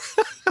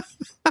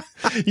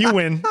 You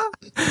win.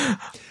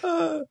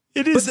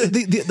 It is.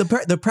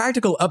 But the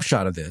practical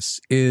upshot of this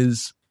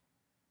is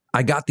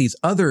I got these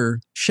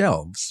other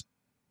shelves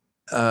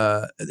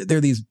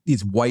they're these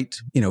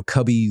white,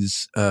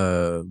 Cubbies,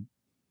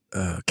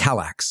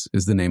 Kallax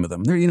is the name of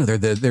them. They're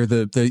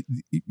the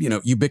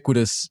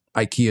ubiquitous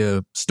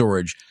IKEA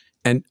storage.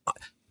 And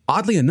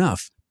oddly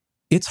enough,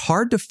 it's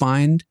hard to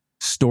find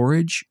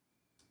storage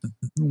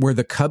where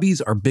the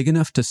cubbies are big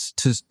enough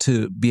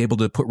to be able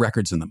to put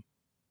records in them.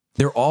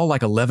 They're all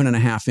like 11 and a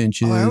half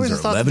inches. I always or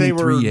thought 11 they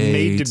were 3/8.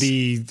 made to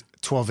be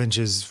 12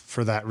 inches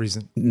for that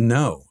reason.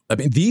 No, I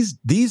mean,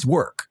 these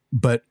work,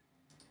 but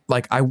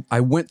like I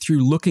went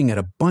through looking at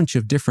a bunch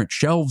of different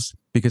shelves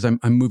because I'm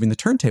moving the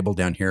turntable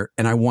down here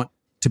and I want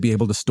to be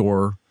able to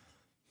store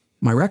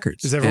my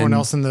records. Is everyone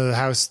else in the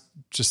house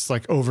just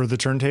like over the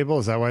turntable?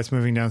 Is that why it's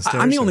moving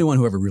downstairs? I'm the only one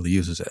who ever really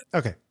uses it.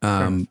 Okay.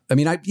 I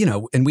mean,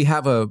 and we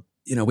have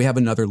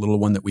another little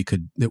one that we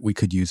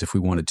could use if we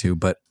wanted to,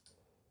 but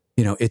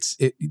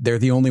they're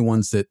the only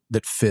ones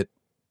that fit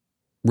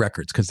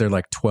records because they're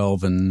like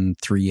 12 and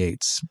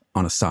 3/8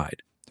 on a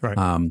side. Right.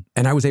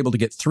 And I was able to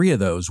get 3 of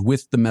those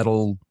with the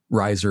metal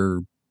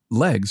riser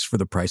legs for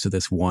the price of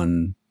this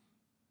one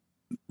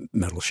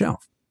metal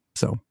shelf.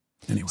 So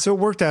anyway. So it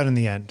worked out in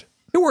the end.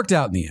 It worked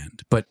out in the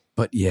end, but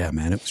yeah,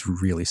 man, it was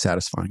really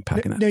satisfying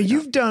packing that. Now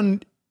you've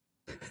done,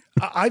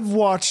 I've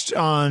watched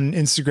on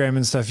Instagram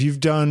and stuff, you've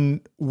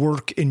done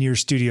work in your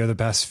studio the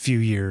past few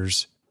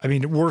years. I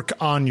mean, work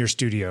on your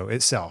studio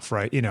itself,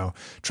 right?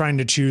 Trying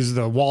to choose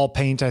the wall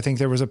paint. I think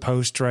there was a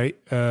post, right?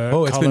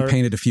 It's been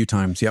painted a few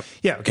times. Yep.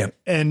 Yeah. Okay. Yep.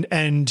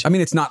 And I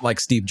mean, it's not like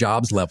Steve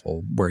Jobs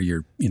level where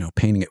you're,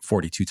 painting it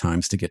 42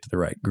 times to get to the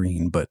right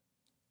green, but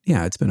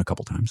yeah, it's been a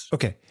couple times.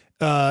 Okay.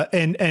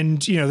 And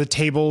the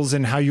tables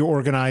and how you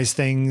organize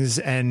things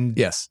and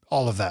yes,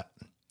 all of that.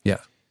 Yeah.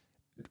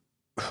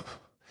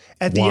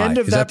 At the end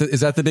of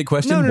is that the big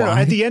question? No.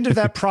 Why? At the end of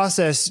that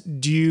process,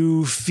 do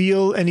you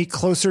feel any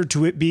closer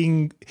to it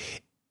being,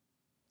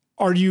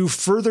 are you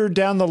further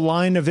down the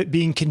line of it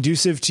being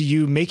conducive to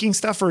you making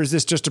stuff, or is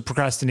this just a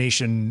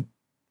procrastination?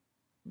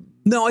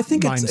 No, I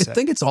think mindset?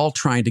 it's all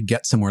trying to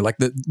get somewhere. Like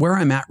where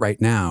I'm at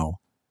right now,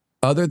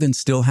 other than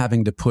still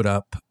having to put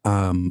up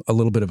a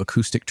little bit of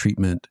acoustic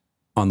treatment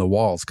on the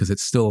walls because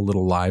it's still a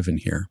little live in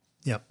here.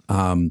 Yep.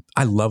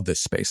 I love this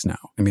space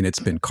now. I mean, it's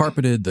been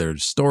carpeted.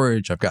 There's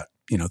storage. I've got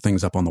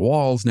things up on the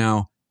walls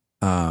now.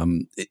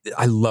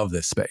 I love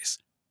this space.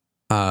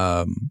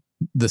 The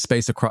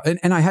space across,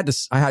 and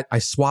I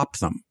swapped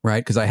them,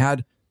 right? Because I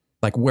had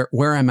like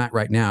where I'm at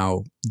right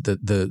now,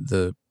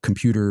 the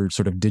computer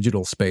sort of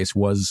digital space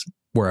was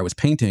where I was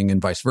painting,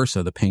 and vice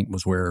versa. The paint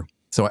was where,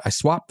 so I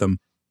swapped them.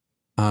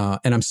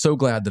 And I'm so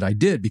glad that I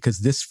did because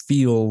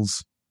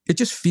it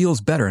just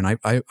feels better. And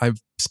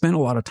I've spent a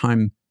lot of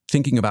time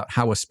thinking about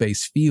how a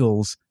space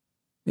feels,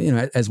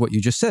 as what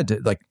you just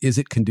said, like, is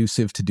it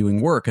conducive to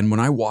doing work? And when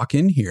I walk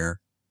in here,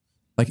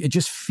 like, it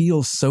just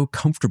feels so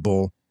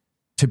comfortable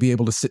to be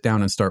able to sit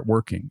down and start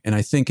working. And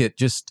I think it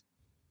just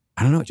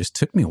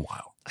took me a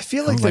while. I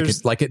feel like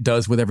like it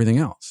does with everything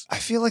else. I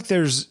feel like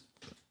there's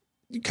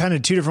kind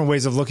of two different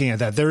ways of looking at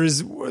that. There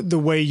is the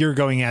way you're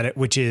going at it,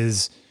 which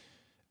is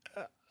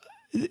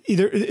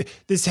either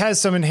this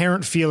has some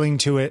inherent feeling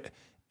to it,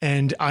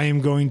 and I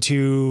am going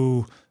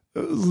to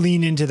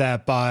lean into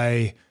that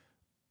by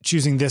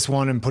choosing this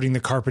one and putting the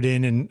carpet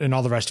in and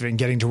all the rest of it and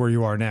getting to where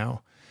you are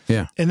now.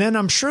 Yeah. And then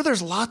I'm sure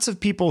there's lots of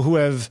people who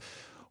have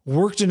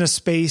worked in a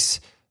space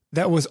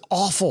that was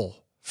awful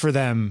for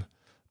them,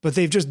 but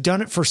they've just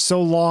done it for so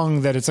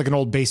long that it's like an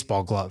old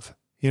baseball glove.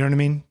 You know what I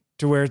mean?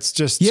 To where it's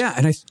just...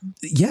 Yeah.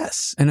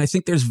 Yes. And I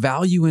think there's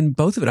value in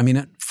both of it. I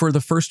mean, for the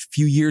first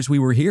few years we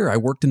were here, I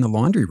worked in the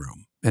laundry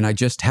room and I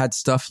just had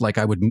stuff like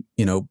I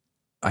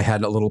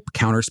had a little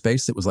counter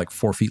space that was like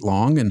 4 feet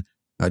long, and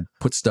I'd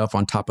put stuff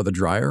on top of the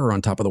dryer or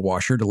on top of the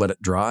washer to let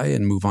it dry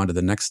and move on to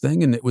the next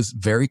thing. And it was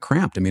very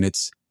cramped. I mean,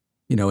 it's,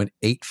 an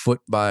 8 foot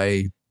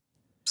by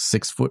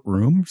 6 foot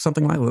room,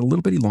 something like a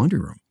little bitty laundry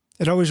room.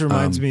 It always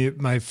reminds me of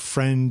my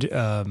friend,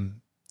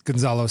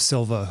 Gonzalo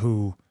Silva,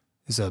 who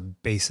is a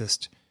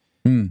bassist,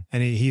 and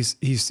he's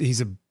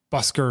a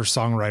busker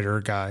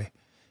songwriter guy.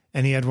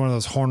 And he had one of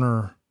those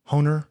Hohner,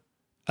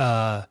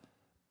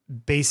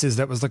 basses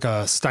that was like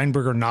a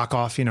Steinberger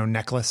knockoff,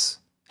 necklace,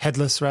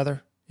 headless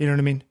rather. You know what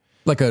I mean?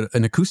 Like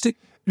an acoustic?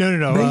 No.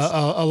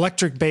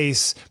 Electric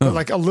bass, but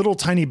like a little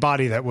tiny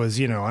body that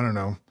was, I don't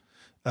know,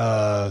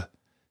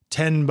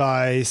 10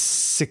 by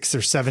 6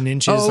 or 7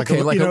 inches. Oh,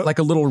 okay. Like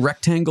a little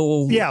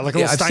rectangle. Yeah. Like a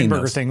little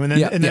Steinberger thing. And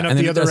then up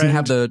the other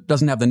end.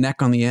 Doesn't have the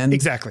neck on the end.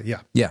 Exactly.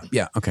 Yeah.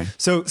 Yeah. Okay.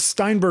 So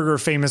Steinberger,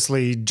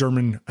 famously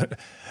German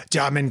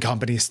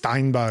company,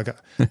 Steinberger,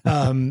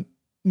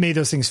 made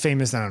those things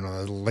famous. I don't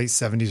know, the late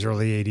 70s,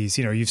 early 80s.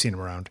 You've seen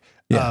them around.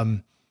 Yeah.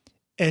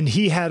 And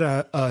he had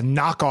a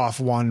knockoff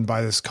one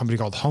by this company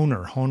called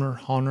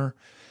Hohner,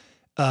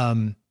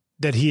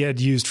 that he had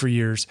used for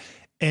years.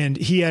 And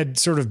he had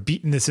sort of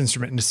beaten this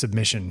instrument into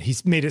submission.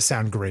 He's made it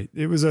sound great.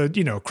 It was a,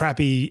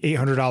 crappy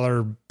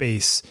 $800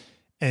 bass,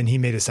 and he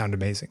made it sound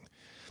amazing.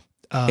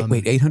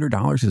 Wait,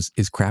 $800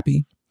 is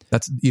crappy?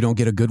 You don't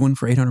get a good one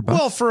for $800?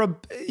 Well,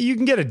 you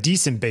can get a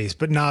decent bass,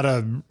 but not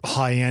a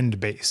high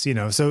end bass,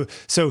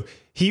 So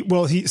he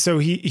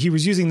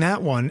was using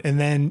that one, and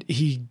then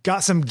he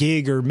got some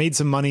gig or made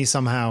some money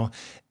somehow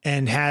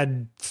and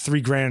had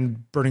 $3,000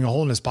 burning a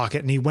hole in his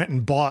pocket. And he went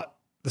and bought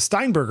the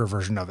Steinberger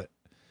version of it.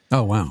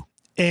 Oh, wow.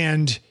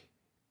 And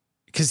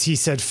because he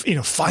said,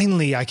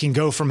 finally I can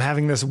go from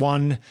having this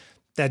one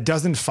that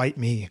doesn't fight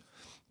me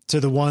to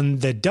the one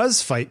that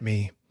does fight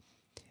me.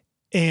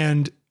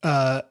 And,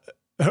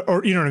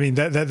 or you know what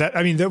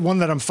I mean? The one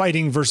that I'm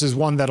fighting versus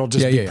one that'll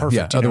just be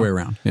perfect. Yeah, other way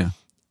around. Yeah.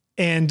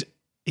 And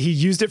he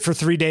used it for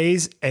 3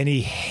 days and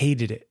he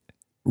hated it.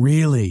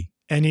 Really?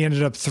 And he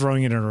ended up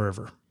throwing it in a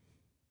river.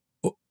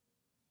 Oh,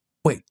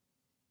 wait.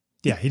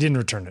 Yeah, he didn't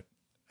return it.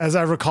 As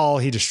I recall,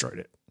 he destroyed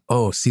it.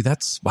 Oh, see,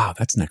 that's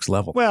next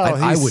level. Well,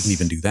 I wouldn't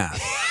even do that.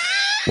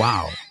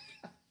 Wow.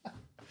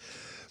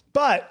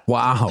 But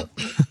wow.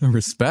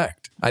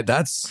 Respect. Went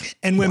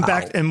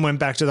back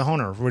to the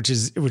Honer, which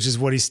is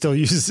what he still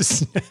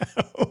uses now,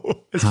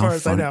 as far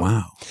as I know.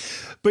 Wow.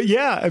 But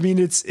yeah, I mean,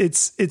 it's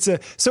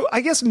so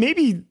I guess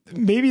maybe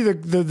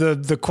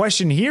the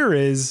question here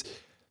is,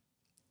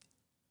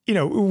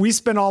 we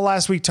spent all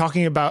last week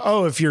talking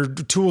about, if your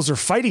tools are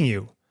fighting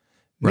you,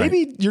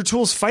 maybe your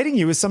tools fighting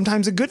you is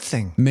sometimes a good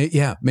thing.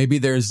 Maybe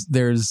there's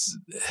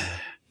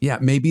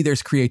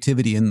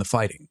creativity in the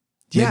fighting.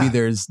 Maybe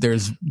there's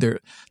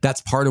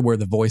that's part of where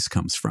the voice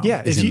comes from.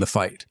 Is in the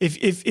fight.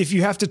 If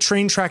you have to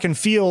train track and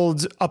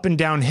field up and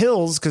down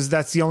hills because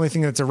that's the only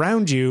thing that's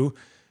around you,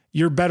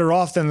 you're better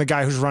off than the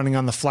guy who's running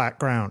on the flat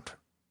ground.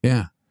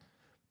 Yeah.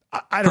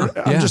 I don't.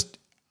 I'm just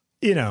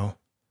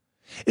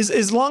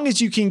as long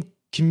as you can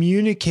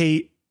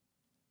communicate.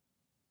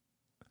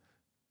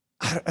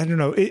 I don't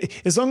know.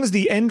 As long as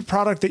the end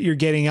product that you're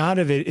getting out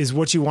of it is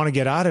what you want to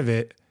get out of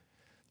it.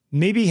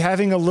 Maybe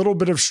having a little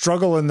bit of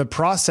struggle in the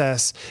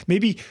process,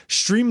 maybe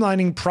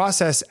streamlining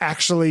process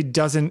actually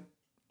doesn't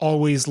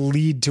always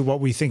lead to what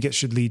we think it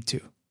should lead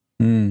to.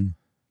 Mm.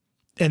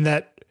 And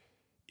that,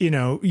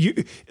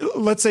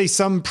 let's say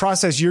some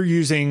process you're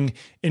using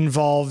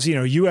involves,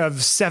 you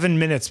have 7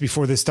 minutes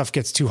before this stuff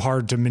gets too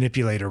hard to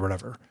manipulate or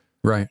whatever.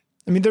 Right.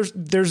 I mean,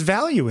 there's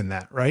value in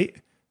that, right?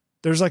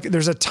 There's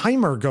a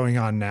timer going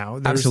on now.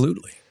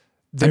 Absolutely.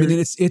 I mean,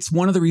 it's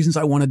one of the reasons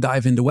I want to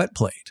dive into wet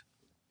plate.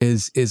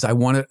 Is I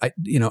want to, I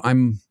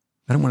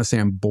don't want to say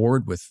I'm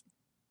bored with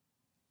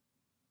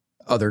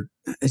other,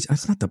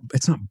 it's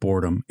not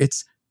boredom.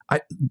 That's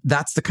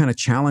the kind of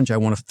challenge I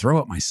want to throw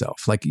at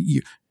myself. Like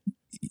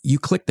you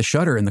click the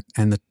shutter and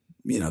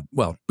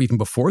even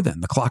before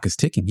then, the clock is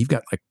ticking. You've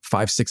got like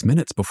 5-6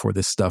 minutes before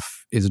this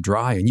stuff is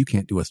dry and you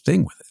can't do a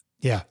thing with it.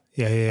 Yeah.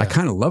 I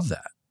kind of love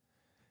that.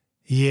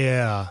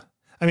 Yeah.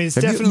 I mean, it's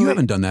definitely. You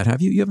haven't done that,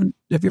 have you?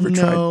 Have you ever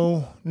tried?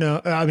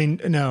 No. I mean,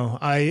 no.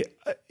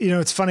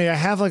 It's funny. I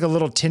have like a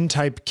little tin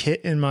type kit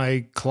in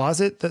my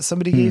closet that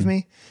somebody gave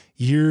me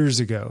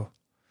years ago.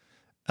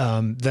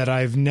 That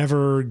I've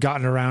never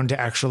gotten around to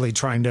actually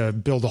trying to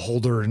build a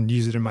holder and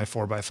use it in my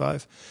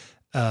 4x5.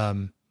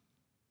 And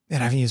I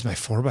haven't used my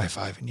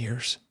 4x5 in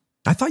years.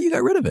 I thought you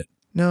got rid of it.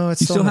 No,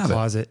 it's still in the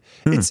closet.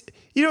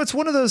 It's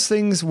one of those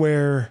things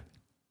where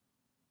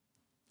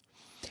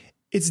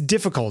it's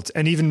difficult,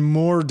 and even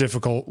more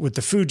difficult with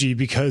the Fuji,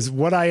 because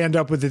what I end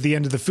up with at the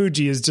end of the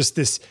Fuji is just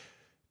this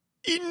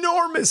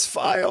enormous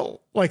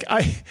file. Like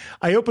I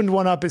opened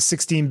one up at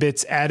 16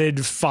 bits,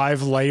 added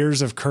 5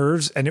 layers of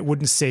curves, and it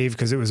wouldn't save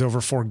because it was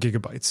over 4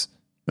 gigabytes.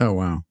 Oh,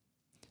 wow.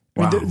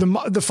 I mean,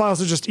 the files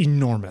are just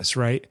enormous,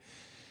 right?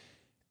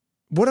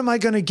 What am I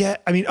going to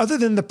get? I mean, other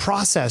than the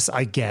process,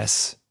 I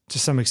guess, to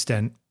some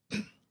extent,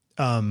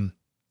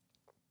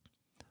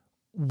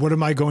 what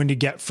am I going to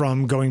get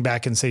from going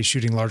back and say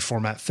shooting large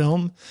format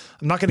film?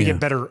 I'm not going to get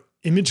better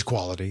image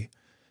quality.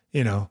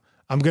 I'm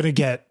going to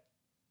get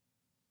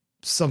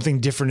something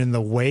different in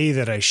the way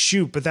that I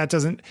shoot, but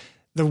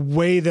the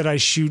way that I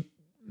shoot,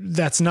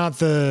 that's not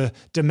the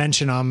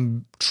dimension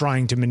I'm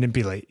trying to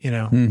manipulate,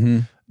 Mm-hmm.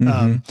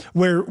 Mm-hmm.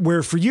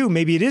 Where for you,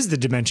 maybe it is the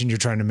dimension you're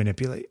trying to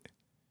manipulate.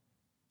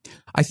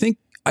 I think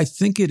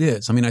it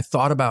is. I mean, I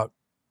thought about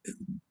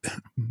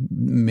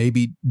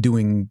maybe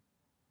doing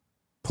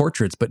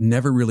portraits, but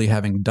never really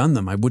having done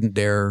them. I wouldn't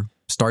dare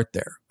start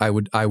there. I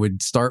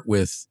would start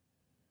with,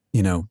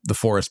 the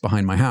forest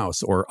behind my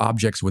house or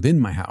objects within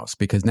my house,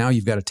 because now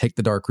you've got to take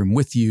the darkroom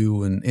with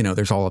you, and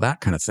there's all of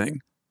that kind of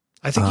thing.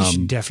 I think you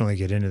should definitely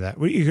get into that.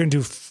 You're going to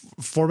do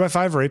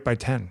 4x5 or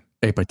 8x10?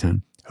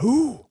 8x10.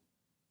 Ooh.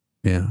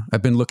 Yeah,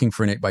 I've been looking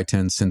for an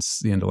 8x10 since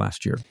the end of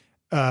last year.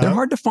 They're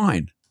hard to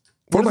find.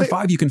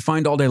 4x5 you can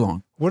find all day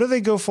long. What do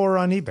they go for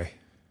on eBay?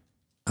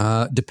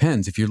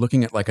 Depends. If you're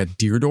looking at like a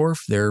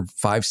Deerdorf, they're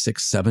 $5,000,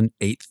 $6,000,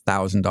 $7,000,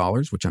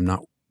 $8,000, which I'm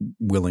not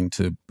willing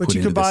to put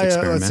into this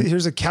experiment. But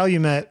here's a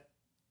Calumet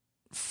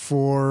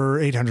for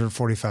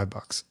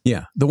 $845.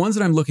 Yeah. The ones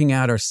that I'm looking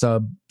at are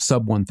sub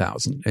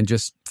 1,000, and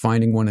just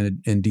finding one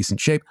in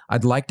decent shape.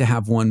 I'd like to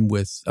have one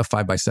with a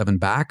 5x7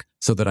 back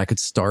so that I could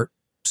start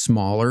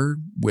smaller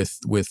with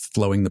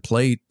flowing the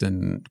plate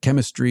and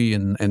chemistry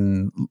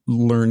and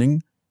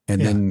learning,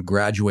 and then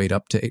graduate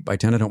up to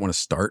 8x10. I don't want to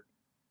start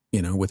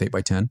with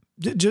 8x10.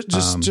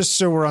 Just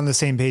so we're on the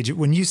same page,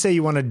 when you say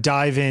you want to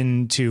dive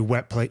into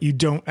wet plate, you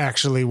don't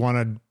actually want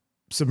to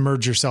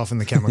submerge yourself in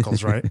the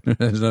chemicals, right?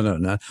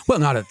 No. Well,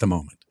 not at the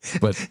moment.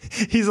 But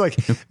he's like,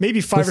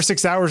 maybe 5 or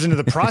 6 hours into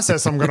the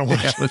process, I'm going to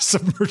want to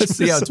submerge. Let's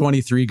see how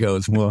 23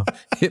 goes. Well,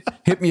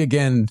 hit me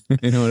again,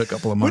 in a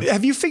couple of months.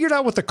 Have you figured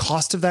out what the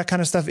cost of that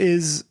kind of stuff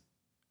is?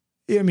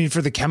 I mean,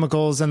 for the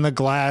chemicals and the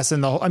glass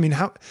and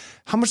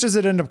how much does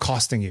it end up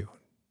costing you?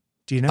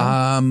 Do you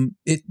know?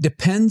 It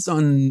depends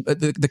on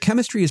the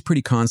chemistry is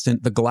pretty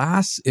constant. The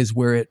glass is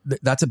where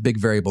that's a big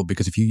variable,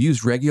 because if you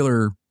use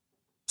regular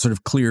sort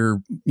of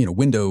clear,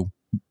 window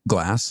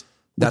glass,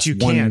 that's you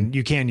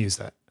can use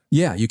that.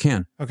 Yeah, you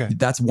can. Okay.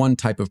 That's one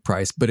type of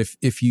price. But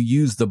if you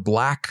use the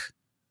black,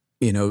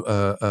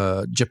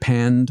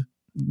 japanned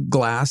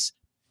glass,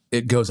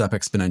 it goes up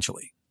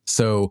exponentially.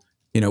 So,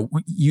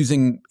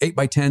 using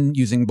 8x10,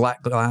 using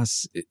black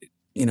glass,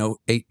 $8,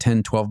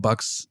 $10,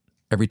 $12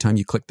 every time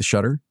you click the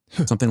shutter,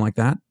 something like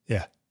that.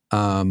 Yeah.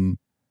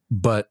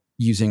 But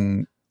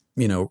using,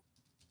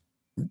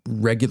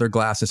 regular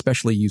glass,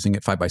 especially using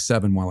it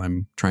 5x7 while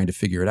I'm trying to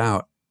figure it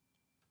out,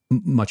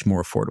 much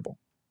more affordable.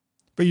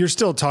 But you're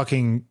still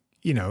talking,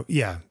 5,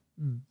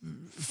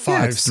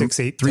 6,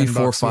 8, 3, 10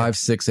 4, bucks, 5,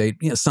 6,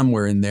 8,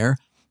 somewhere in there.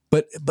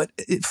 But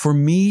for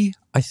me,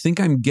 I think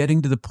I'm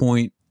getting to the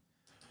point.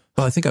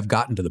 Well, I think I've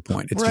gotten to the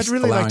point. It's I'd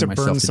really like to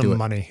burn some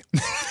money.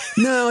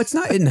 No, it's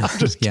not. No, I'm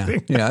just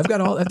kidding. Yeah. I've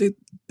got a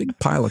big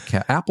pile of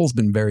Apple's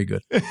been very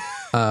good.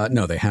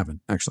 No, they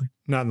haven't actually.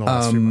 Not in the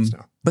last few months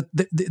now. But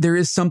there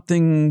is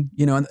something,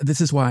 and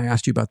this is why I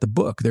asked you about the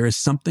book. There is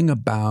something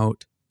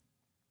about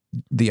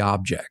the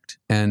object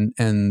and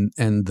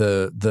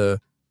the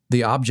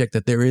object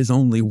that there is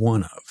only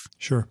one of.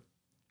 Sure.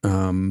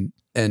 And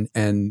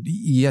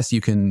yes,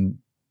 you can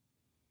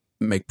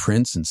make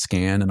prints and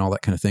scan and all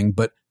that kind of thing,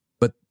 but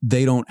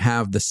they don't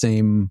have the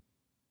same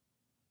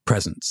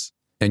presence,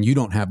 and you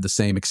don't have the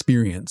same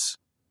experience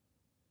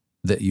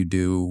that you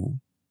do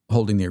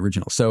holding the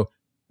original. So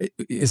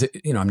is it,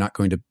 I'm not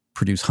going to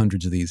produce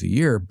hundreds of these a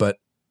year, but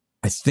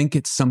I think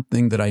it's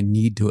something that I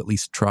need to at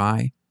least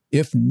try,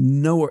 if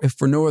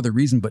for no other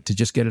reason, but to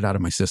just get it out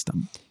of my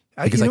system,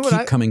 because I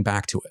keep coming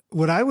back to it.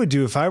 What I would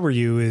do if I were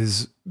you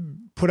is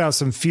put out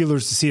some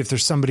feelers to see if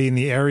there's somebody in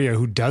the area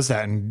who does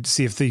that, and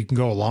see if you can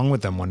go along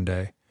with them one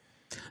day.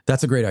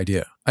 That's a great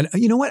idea. And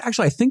you know what?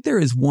 Actually, I think there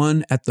is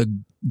one at the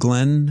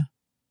Glen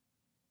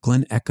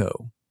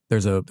Echo.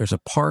 There's a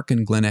park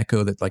in Glen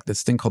Echo that, like,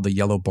 this thing called the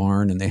Yellow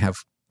Barn, and they have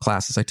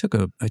classes. I took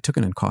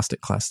an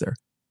encaustic class there.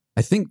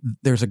 I think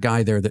there's a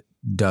guy there that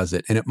does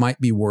it, and it might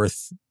be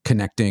worth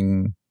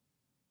connecting.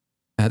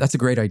 That's a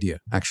great idea,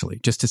 actually,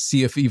 just to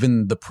see if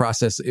even the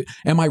process.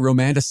 Am I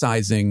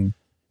romanticizing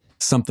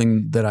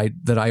something that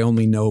I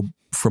only know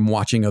from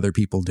watching other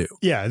people do?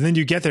 Yeah, and then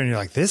you get there and you're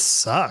like, this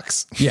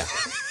sucks. Yeah.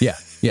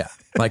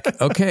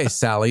 Like, okay,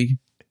 Sally,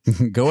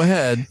 go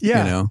ahead.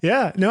 Yeah,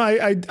 yeah. No,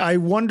 I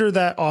wonder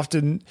that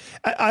often.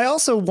 I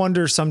also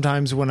wonder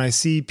sometimes when I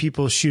see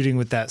people shooting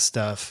with that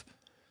stuff,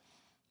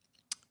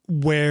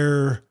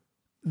 where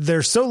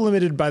they're so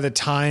limited by the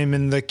time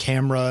and the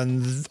camera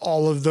and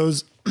all of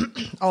those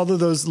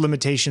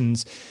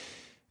limitations,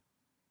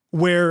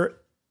 where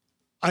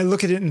I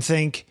look at it and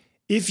think,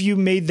 if you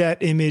made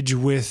that image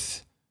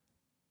with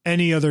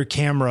any other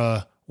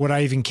camera, would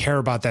I even care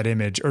about that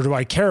image, or do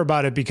I care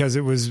about it because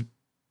it was so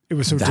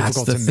difficult to make?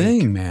 That's the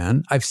thing,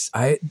 man.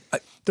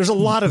 There's a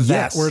lot of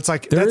that where it's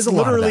like, that's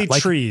literally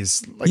that.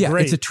 trees. Like,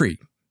 great. It's a tree.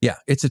 Yeah,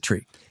 it's a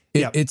tree.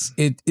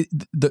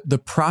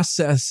 The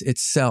process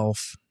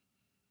itself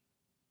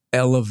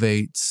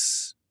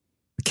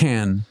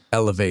can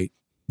elevate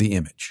the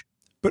image.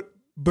 But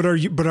are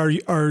you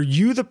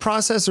the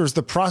process, or is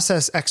the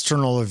process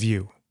external of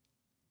you?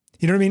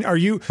 You know what I mean? Are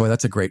you? Boy,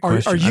 that's a great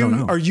question. I don't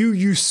know. Are you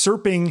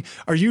usurping?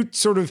 Are you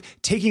sort of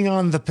taking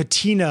on the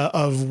patina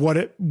of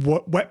what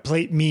wet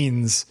plate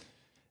means,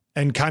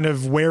 and kind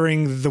of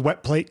wearing the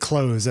wet plate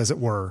clothes, as it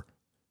were?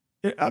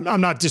 I'm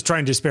not just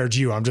trying to disparage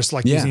you. I'm just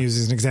using you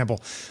as an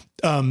example.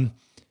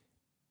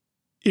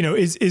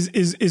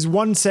 Is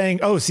one saying,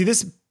 "Oh, see,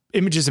 this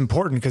image is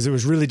important because it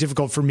was really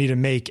difficult for me to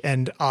make,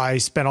 and I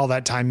spent all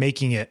that time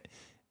making it,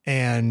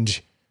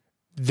 and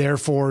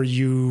therefore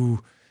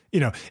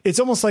it's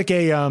almost like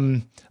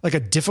a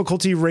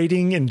difficulty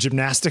rating in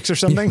gymnastics or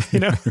something,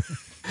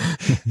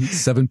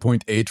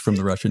 7.8 from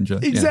the Russian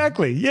judge.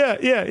 Exactly.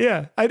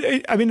 Yeah.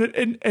 I mean,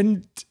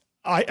 and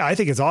I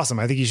think it's awesome.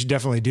 I think you should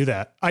definitely do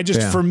that.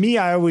 For me,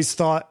 I always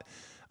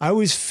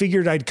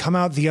figured I'd come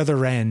out the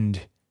other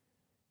end.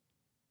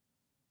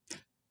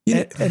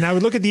 And I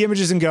would look at the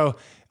images and go,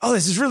 oh,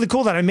 this is really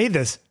cool that I made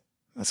this.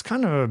 That's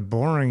kind of a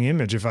boring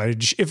image.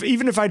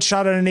 Even if I'd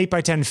shot on an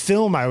 8x10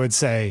 film, I would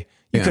say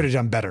you could have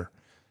done better.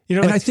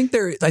 And I think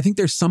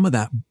there's some of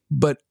that,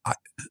 but I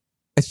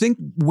think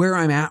where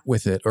I'm at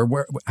with it,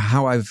 or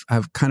how I've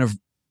kind of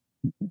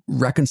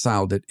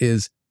reconciled it,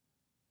 is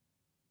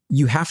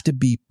you have to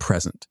be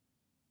present,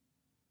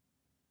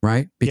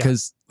 right?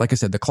 Because, like I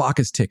said, the clock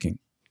is ticking,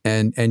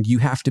 and you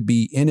have to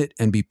be in it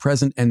and be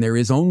present. And there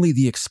is only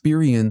the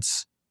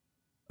experience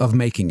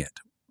making it.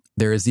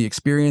 There is the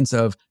experience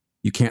of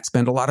you can't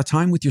spend a lot of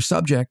time with your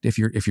subject if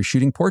you're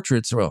shooting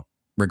portraits. Well,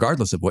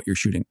 regardless of what you're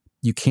shooting,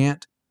 you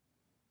can't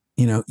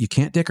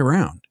dick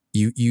around.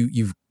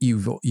 You've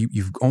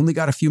only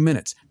got a few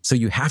minutes, so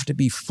you have to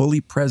be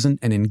fully present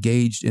and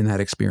engaged in that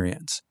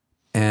experience.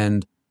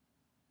 And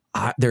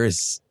there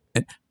is,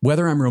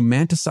 whether I'm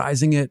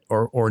romanticizing it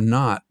or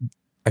not,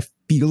 I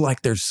feel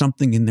like there's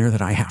something in there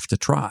that I have to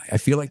try. I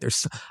feel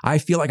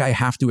like I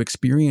have to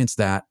experience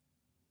that,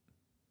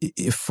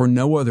 if for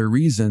no other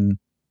reason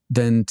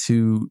than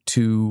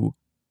to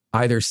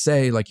either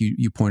say, like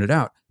you pointed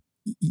out,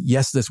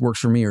 yes, this works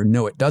for me, or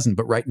no, it doesn't.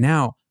 But right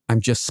now,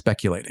 I'm just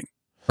speculating.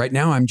 Right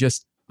now,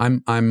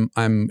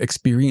 I'm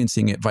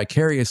experiencing it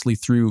vicariously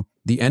through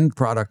the end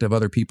product of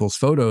other people's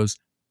photos,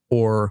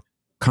 or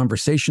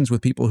conversations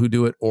with people who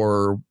do it,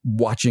 or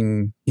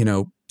watching,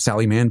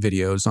 Sally Mann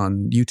videos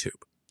on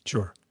YouTube.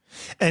 Sure.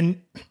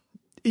 And,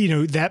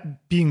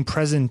 that being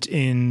present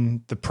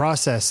in the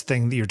process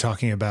thing that you're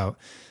talking about,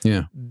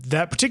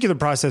 that particular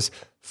process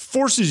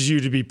forces you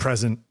to be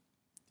present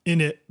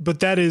in it. But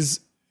that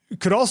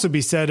could also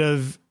be said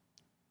of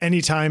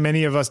anytime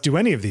any of us do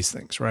any of these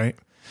things, right?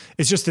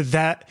 It's just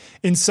that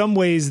in some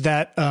ways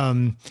that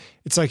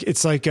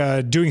it's like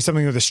doing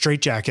something with a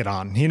straitjacket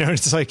on,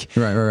 it's like,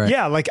 right.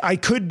 Yeah. Like I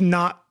could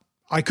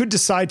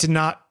decide to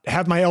not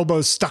have my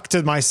elbows stuck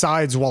to my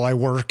sides while I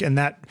work. And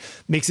that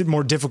makes it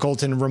more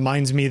difficult and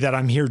reminds me that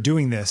I'm here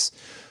doing this.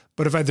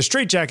 But if I have the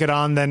straitjacket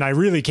on, then I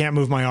really can't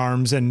move my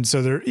arms. And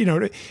so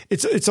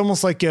it's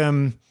almost like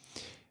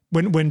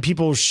when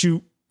people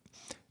shoot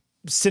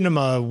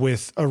cinema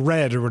with a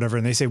red or whatever,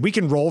 and they say, we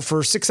can roll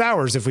for 6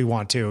 hours if we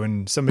want to.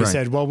 And somebody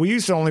said, well, we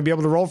used to only be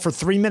able to roll for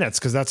 3 minutes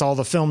because that's all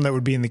the film that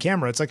would be in the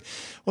camera. It's like,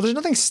 well, there's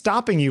nothing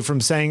stopping you from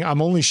saying I'm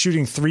only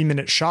shooting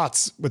 3-minute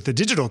shots with the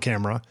digital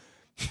camera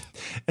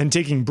and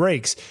taking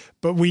breaks.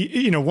 But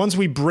once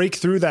we break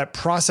through that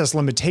process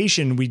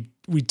limitation, we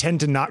tend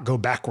to not go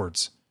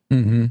backwards,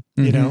 And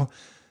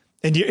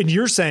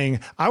you're saying,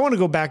 I want to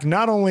go back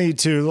not only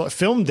to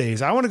film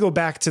days, I want to go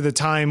back to the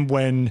time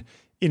when,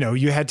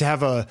 you had to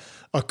have a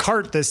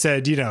cart that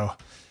said,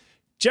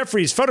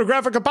 Jeffrey's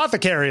Photographic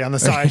Apothecary on the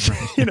side,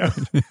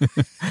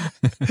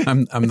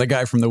 I'm the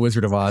guy from The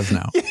Wizard of Oz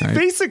now. Right?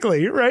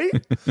 Basically, right?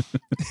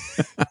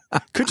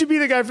 Could you be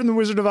the guy from The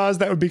Wizard of Oz?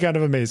 That would be kind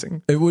of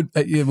amazing. It would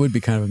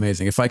be kind of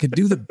amazing. If I could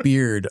do the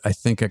beard, I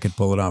think I could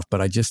pull it off,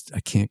 but I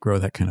can't grow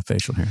that kind of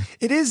facial hair.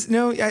 It is,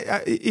 no,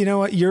 you know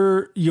what,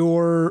 your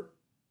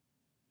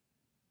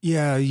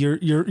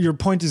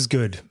point is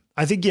good.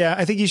 I think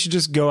you should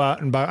just go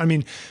out and buy. I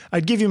mean,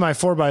 I'd give you my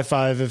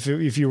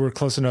 4x5 if you were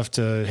close enough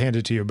to hand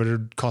it to you, but it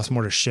would cost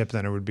more to ship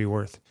than it would be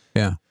worth.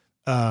 Yeah.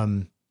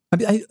 I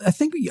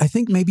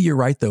think maybe you're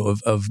right though,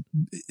 of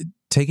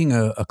taking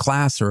a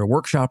class or a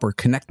workshop or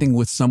connecting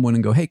with someone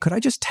and go, hey, could I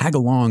just tag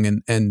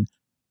along and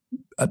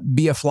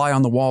be a fly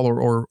on the wall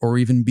or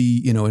even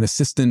be, an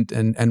assistant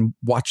and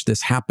watch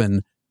this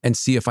happen and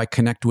see if I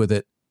connect with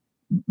it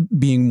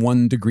being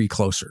 1 degree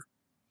closer.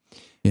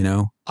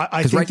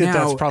 I think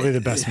that's probably the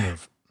best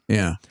move.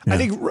 Yeah. I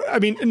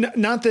mean,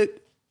 not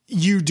that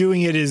you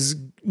doing it is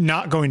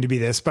not going to be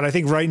this, but I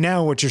think right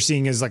now what you're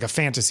seeing is like a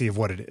fantasy of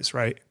what it is,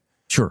 right?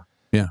 Sure.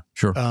 Yeah,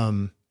 sure.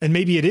 And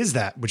maybe it is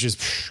that, which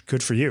is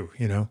good for you,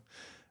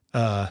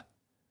 But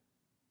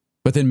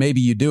then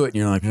maybe you do it and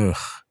you're like, ugh,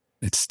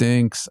 it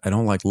stinks. I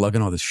don't like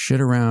lugging all this shit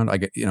around. I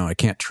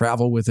can't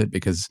travel with it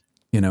because,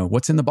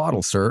 what's in the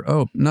bottle, sir?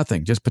 Oh,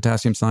 nothing, just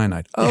potassium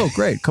cyanide. Oh,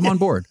 great. Come on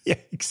board. Yeah,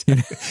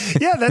 exactly.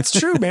 Yeah, that's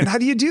true, man. How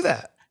do you do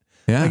that?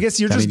 Yeah. I guess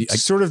you're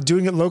sort of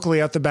doing it locally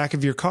out the back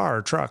of your car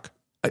or truck.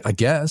 I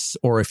guess.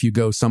 Or if you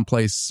go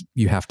someplace,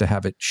 you have to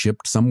have it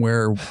shipped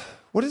somewhere.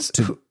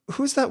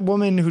 Who's that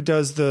woman who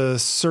does the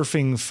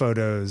surfing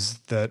photos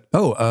that?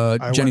 Oh,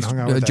 Joni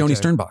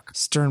Sternbach.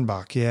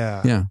 Sternbach,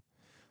 yeah. Yeah.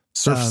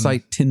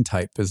 Surfsite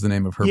Tintype is the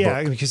name of her book.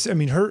 Yeah, because I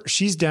mean,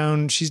 she's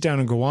down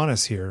in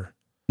Gowanus here.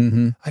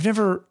 Mm-hmm. I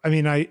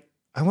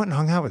went and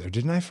hung out with her,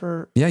 didn't I?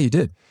 Yeah, you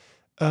did.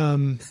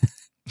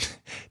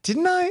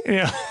 Didn't I?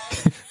 Yeah.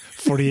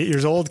 48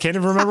 years old. Can't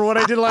even remember what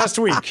I did last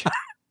week.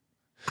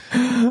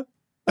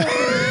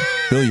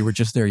 Bill, you were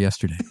just there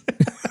yesterday.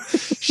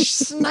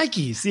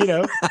 Snikes,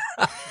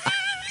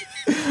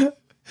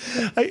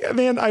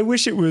 I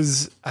wish it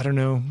was, I don't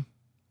know.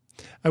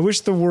 I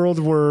wish the world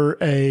were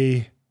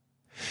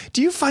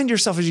do you find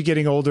yourself as you're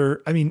getting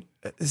older? I mean,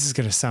 this is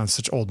going to sound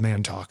such old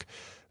man talk,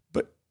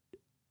 but.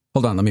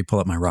 Hold on. Let me pull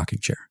up my rocking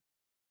chair.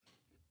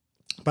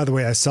 By the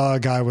way, I saw a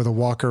guy with a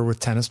walker with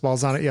tennis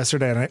balls on it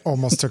yesterday, and I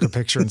almost took a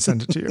picture and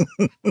sent it to you.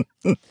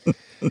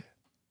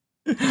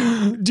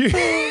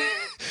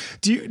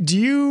 Do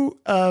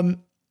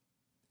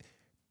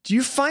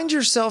you find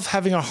yourself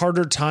having a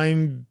harder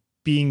time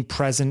being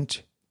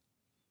present?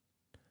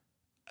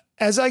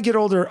 As I get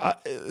older,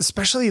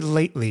 especially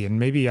lately, and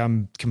maybe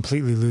I'm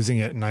completely losing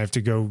it and I have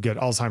to go get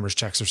Alzheimer's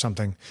checks or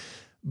something,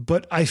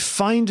 but I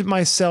find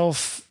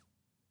myself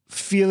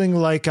feeling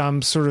like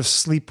I'm sort of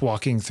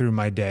sleepwalking through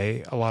my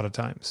day a lot of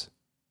times.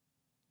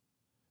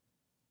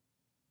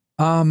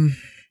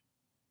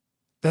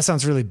 That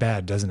sounds really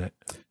bad, doesn't it?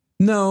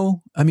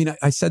 No, I mean,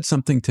 I said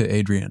something to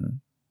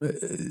Adrian,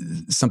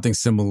 something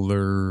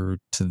similar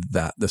to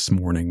that this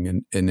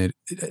morning, and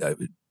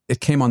it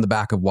came on the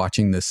back of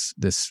watching this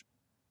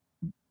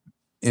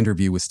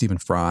interview with Stephen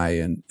Fry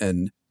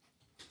and.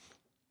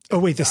 Oh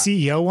wait, the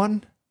CEO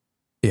one?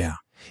 Yeah,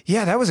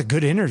 that was a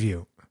good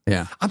interview.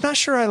 Yeah, I'm not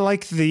sure I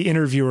like the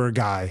interviewer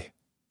guy,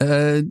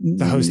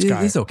 the host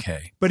guy. He's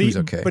okay, but he's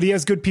okay. But he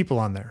has good people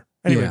on there.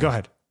 Anyway, go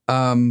ahead.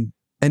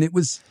 And it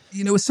was,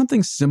 it was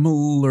something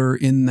similar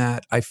in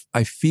that I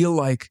feel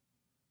like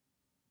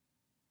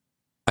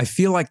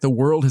the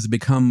world has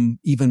become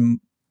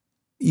even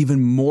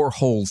more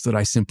holes that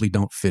I simply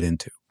don't fit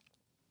into.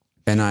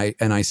 And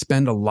I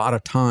spend a lot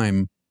of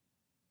time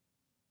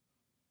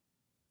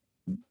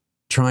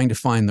trying to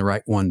find the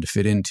right one to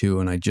fit into.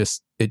 And it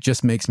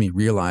just makes me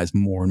realize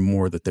more and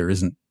more that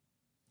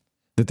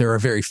there are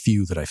very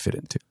few that I fit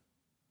into.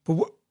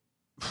 But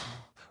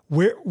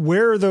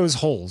where are those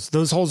holes?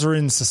 Those holes are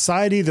in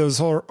society.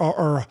 Those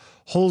are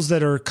holes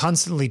that are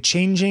constantly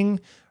changing,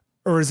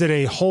 or is it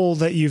a hole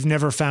that you've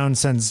never found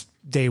since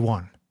day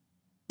one?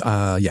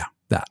 Yeah,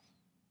 that.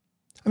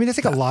 I mean, I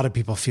think a lot of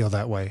people feel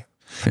that way,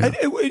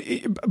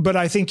 but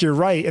I think you're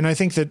right. And I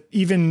think that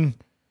even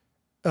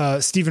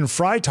Stephen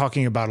Fry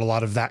talking about a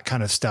lot of that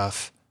kind of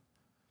stuff,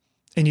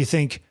 and you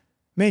think,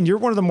 man, you're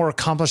one of the more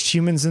accomplished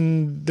humans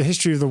in the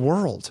history of the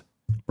world.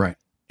 Right.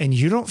 And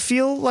you don't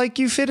feel like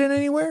you fit in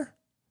anywhere?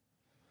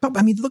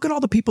 I mean, look at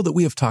all the people that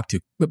we have talked to,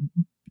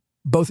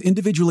 both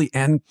individually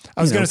and...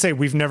 I was going to say,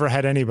 we've never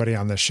had anybody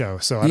on this show,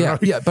 so I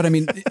don't know. Yeah, but I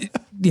mean,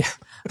 yeah.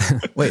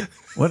 Wait,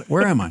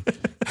 where am I?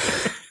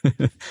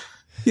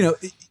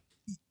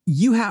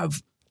 You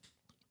have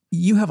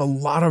a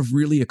lot of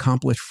really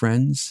accomplished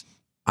friends.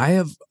 I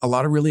have a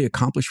lot of really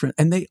accomplished friends,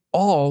 and they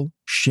all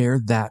share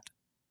that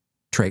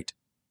trait,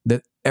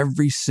 that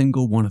every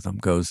single one of them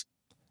goes,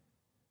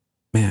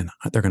 man,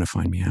 they're going to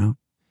find me out.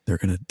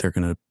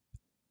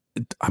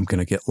 I'm going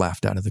to get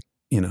laughed out of the,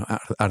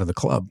 out of the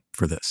club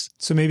for this.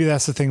 So maybe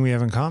that's the thing we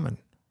have in common.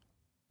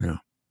 Yeah.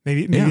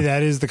 Maybe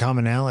that is the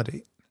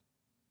commonality.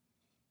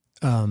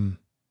 I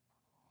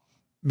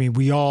mean,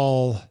 we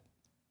all,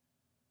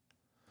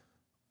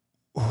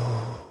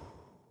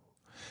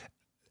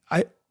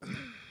 I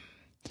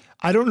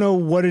don't know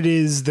what it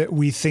is that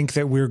we think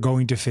that we're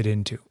going to fit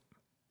into.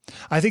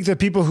 I think that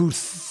people who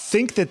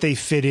think that they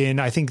fit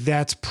in, I think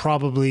that's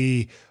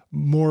probably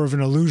more of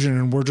an illusion,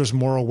 and we're just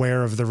more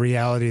aware of the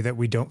reality that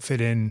we don't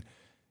fit in.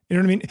 You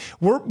know what I mean?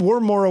 We're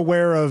more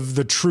aware of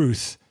the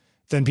truth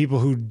than people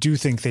who do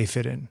think they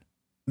fit in.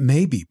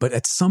 Maybe, but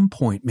at some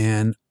point,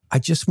 man, I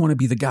just want to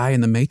be the guy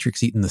in the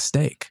Matrix eating the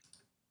steak.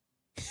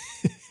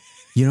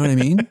 You know what I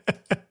mean?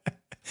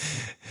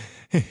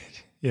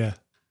 Yeah.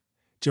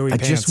 Joey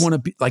Pants. I just want to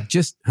be like,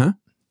 huh?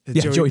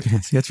 Yeah, Joey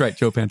Pants. That's right.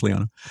 Joe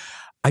Pantoliano.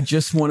 I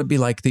just want to be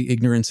like the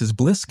ignorance is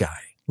bliss guy.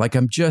 Like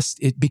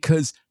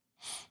because...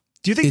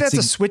 Do you think that's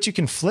a switch you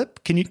can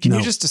flip? Can you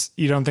just,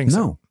 you don't think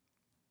so?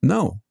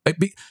 No.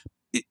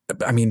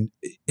 I mean,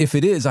 if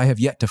it is, I have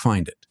yet to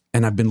find it.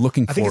 And I've been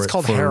looking for it. I think it's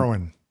called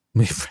heroin.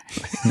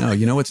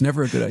 No, it's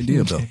never a good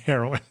idea, Bill.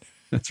 Heroin.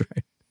 That's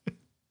right.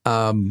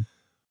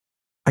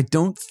 I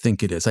don't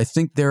think it is. I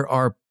think there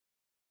are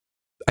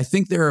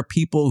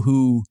people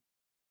who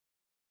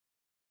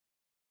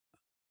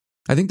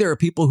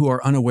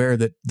are unaware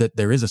that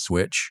there is a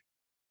switch.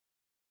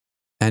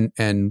 And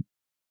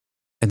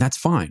that's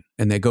fine.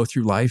 And they go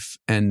through life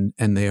and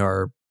they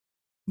are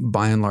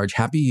by and large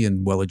happy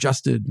and well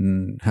adjusted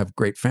and have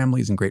great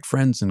families and great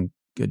friends and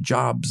good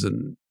jobs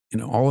and,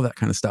 all of that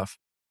kind of stuff.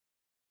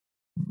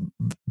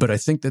 But I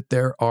think that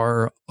there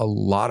are a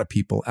lot of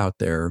people out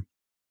there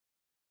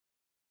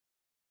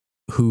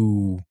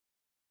who,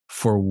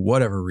 for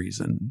whatever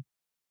reason,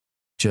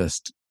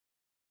 just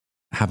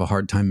have a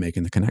hard time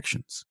making the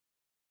connections,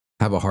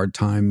 have a hard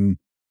time,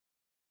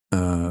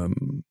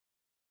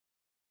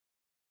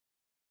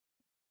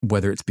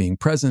 whether it's being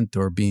present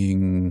or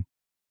being,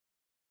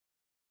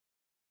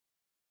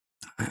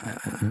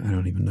 I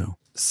don't even know.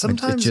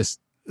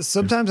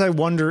 Sometimes I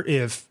wonder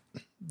if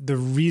the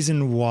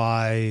reason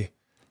why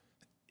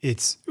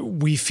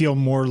we feel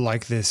more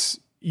like this,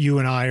 you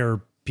and I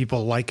or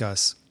people like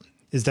us,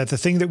 is that the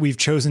thing that we've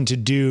chosen to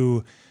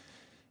do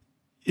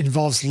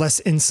involves less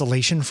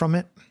insulation from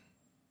it.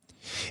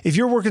 If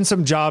you're working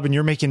some job and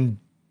you're making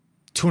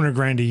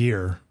 $200,000 a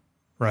year,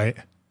 right?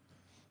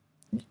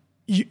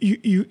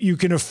 You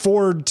can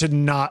afford to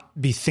not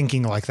be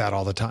thinking like that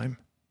all the time,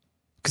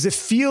 because it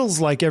feels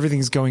like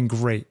everything's going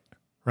great,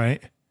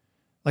 right?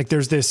 Like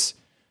there's this,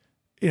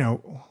 well,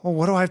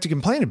 what do I have to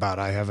complain about?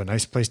 I have a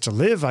nice place to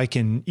live. I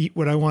can eat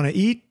what I want to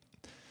eat.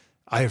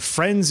 I have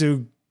friends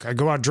who I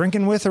go out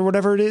drinking with or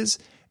whatever it is.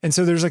 And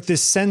so there's like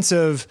this sense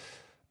of,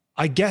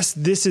 I guess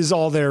this is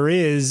all there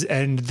is,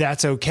 and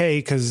that's okay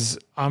because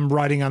I'm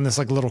riding on this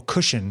like little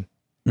cushion.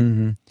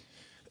 Mm-hmm.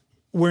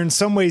 Where in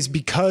some ways,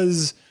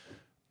 because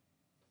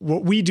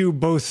what we do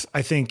both,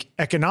 I think,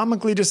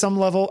 economically to some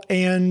level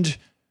and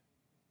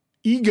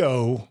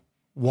ego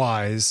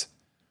wise,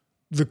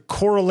 the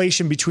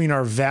correlation between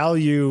our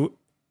value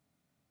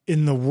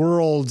in the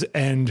world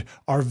and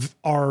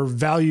our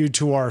value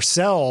to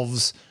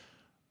ourselves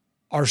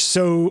are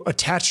so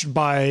attached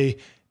by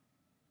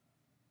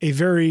a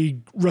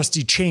very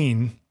rusty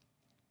chain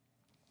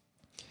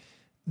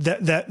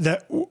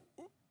that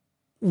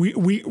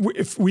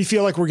if we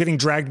feel like we're getting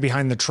dragged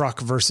behind the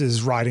truck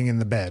versus riding in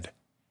the bed,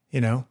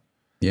 you know?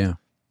 Yeah.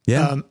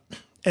 Yeah.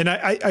 And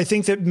I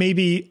think that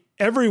maybe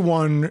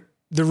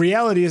the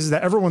reality is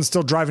that everyone's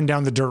still driving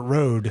down the dirt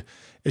road.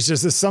 It's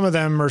just that some of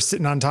them are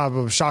sitting on top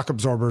of shock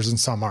absorbers and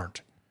some aren't.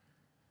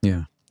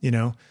 Yeah. You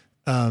know?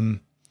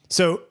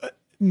 So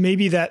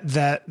maybe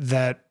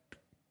that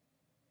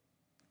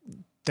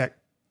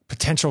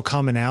potential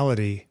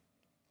commonality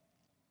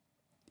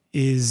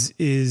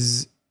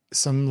is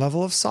some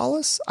level of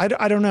solace. I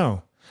don't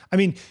know. I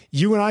mean,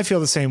 you and I feel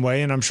the same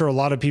way, and I'm sure a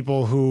lot of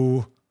people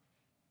who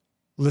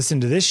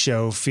listen to this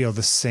show feel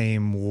the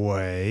same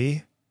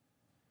way.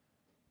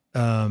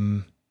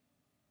 But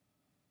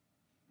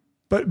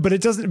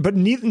it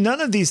doesn't,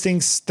 none of these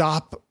things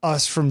stop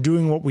us from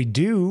doing what we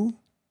do.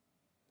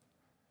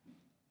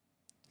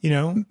 You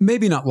know,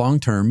 maybe not long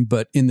term,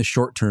 but in the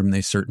short term,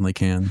 they certainly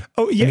can.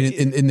 Oh yeah. I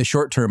mean, in the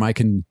short term, I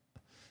can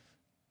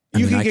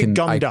get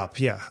gummed up.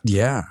 Yeah.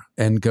 Yeah.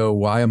 And go,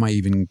 why am I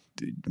even?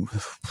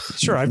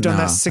 Sure. I've done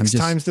that 6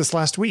 times this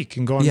last week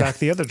and going back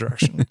the other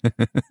direction.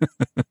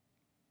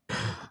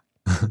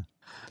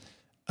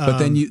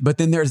 But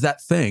then there's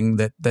that thing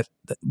that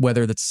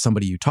whether that's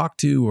somebody you talk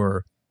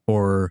to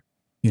or,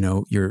 you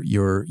know,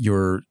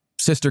 your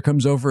sister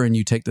comes over and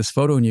you take this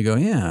photo and you go,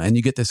 yeah. And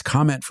you get this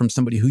comment from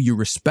somebody who you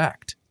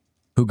respect,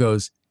 who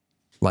goes,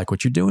 like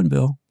what you're doing,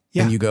 Bill.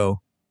 Yeah. And you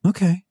go,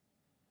 okay.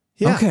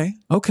 Yeah.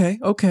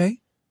 Okay.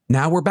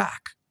 Now we're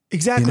back.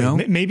 Exactly. You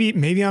know?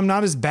 Maybe I'm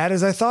not as bad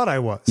as I thought I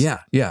was. Yeah.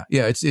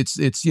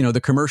 It's you know,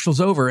 the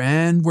commercial's over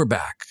and we're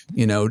back.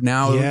 You know,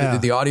 now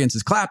the audience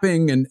is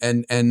clapping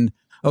and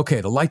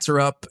okay, the lights are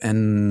up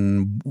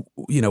and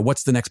you know,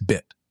 what's the next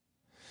bit?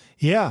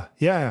 Yeah.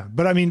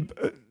 But I mean,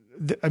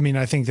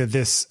 I think that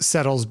this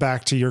settles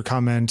back to your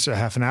comment a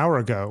half an hour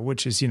ago,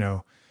 which is, you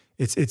know,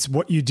 it's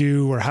what you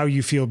do or how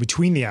you feel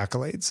between the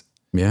accolades.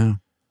 Yeah.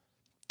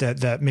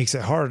 That makes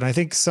it hard. And I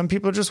think some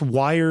people are just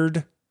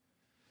wired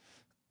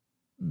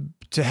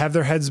to have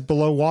their heads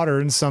below water,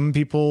 and some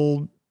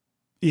people,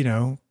 you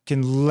know,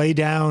 can lay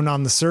down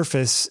on the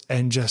surface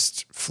and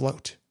just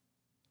float.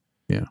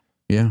 Yeah.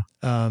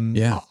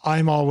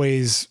 I'm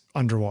always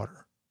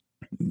underwater.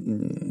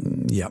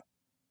 Yep.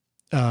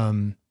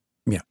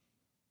 Yeah.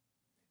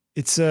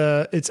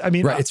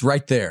 It's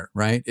right there,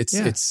 right?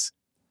 It's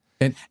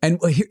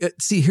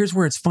here's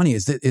where it's funny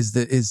is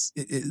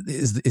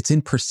it's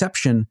in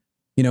perception.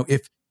 You know,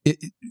 if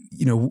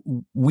you know,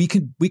 we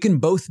can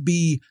both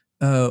be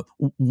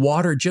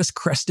water just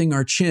cresting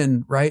our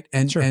chin, right?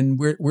 And sure. And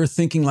we're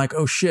thinking like,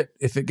 oh shit,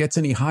 if it gets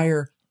any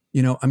higher,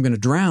 you know, I'm going to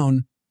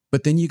drown.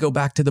 But then you go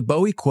back to the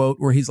Bowie quote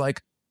where he's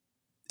like,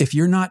 if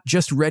you're not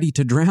just ready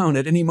to drown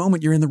at any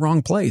moment, you're in the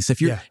wrong place.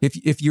 If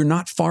you're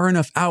not far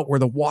enough out where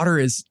the water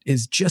is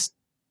just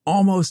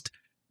almost,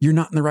 you're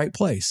not in the right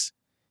place.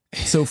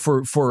 So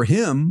for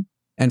him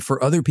and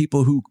for other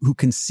people who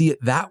can see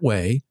it that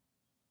way,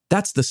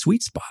 that's the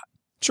sweet spot.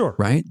 Sure.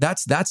 Right.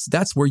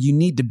 That's where you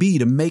need to be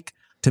to make,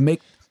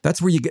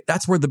 that's where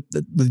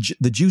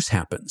the juice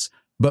happens.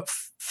 But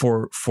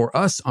for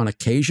us on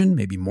occasion,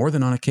 maybe more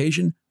than on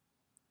occasion,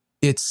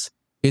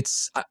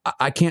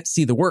 I can't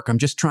see the work. I'm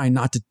just trying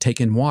not to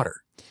take in water.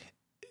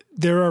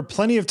 There are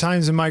plenty of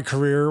times in my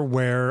career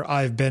where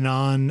I've been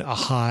on a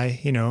high,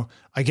 you know,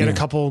 I get a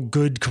couple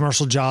good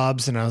commercial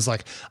jobs and I was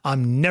like,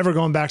 I'm never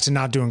going back to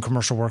not doing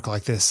commercial work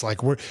like this.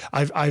 Like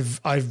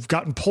I've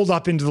gotten pulled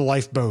up into the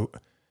lifeboat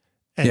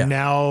and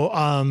now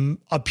I'm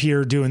up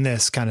here doing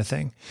this kind of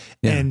thing.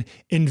 Yeah. And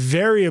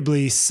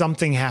invariably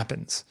something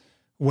happens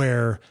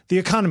where the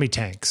economy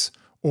tanks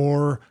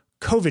or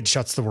COVID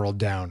shuts the world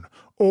down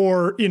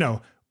or, you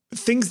know,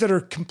 things that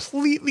are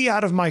completely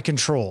out of my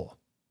control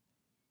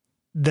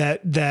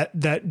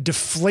that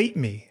deflate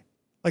me,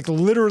 like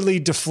literally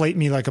deflate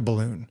me like a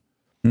balloon.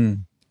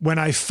 Mm. When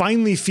I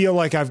finally feel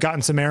like I've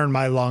gotten some air in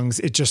my lungs,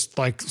 it just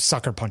like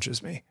sucker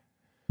punches me.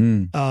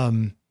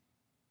 Mm.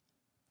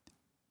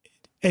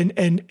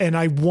 And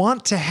I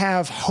want to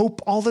have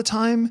hope all the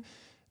time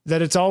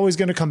that it's always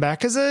going to come back,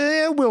 because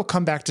it will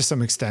come back to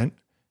some extent.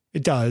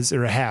 It does,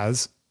 or it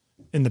has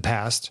in the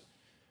past.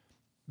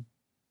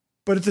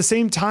 But at the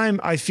same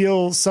time,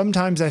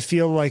 sometimes I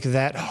feel like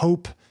that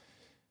hope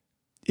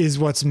is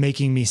what's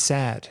making me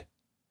sad.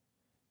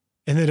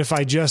 And that if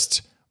I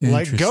just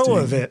let go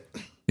of it.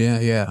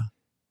 Yeah.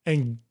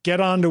 And get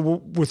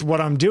on with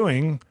what I'm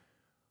doing,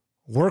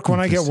 work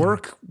when I get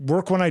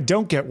work when I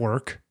don't get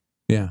work.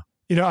 Yeah.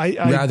 You know, I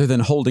rather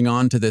than holding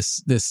on to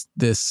this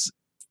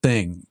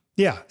thing.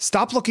 Yeah.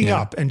 Stop looking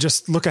up and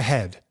just look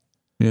ahead.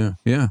 Yeah.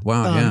 Yeah.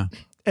 Wow. Yeah.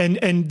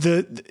 And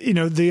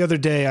the other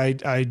day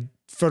I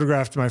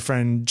photographed my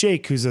friend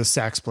Jake, who's a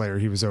sax player.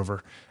 He was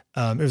over.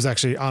 It was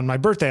actually on my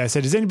birthday. I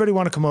said, does anybody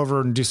want to come over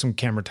and do some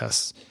camera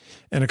tests?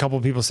 And a couple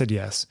of people said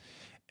yes.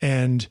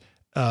 And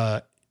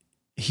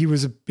he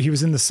was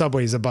in the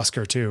subway. He's a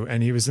busker too.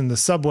 And he was in the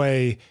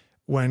subway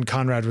when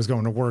Conrad was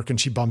going to work and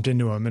she bumped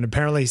into him. And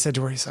apparently he said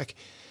to her, he's like,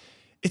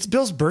 it's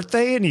Bill's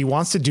birthday and he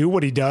wants to do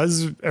what he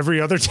does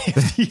every other day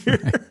of the year.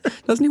 Right.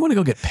 Doesn't he want to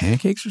go get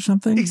pancakes or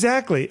something?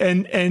 Exactly.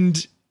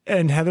 And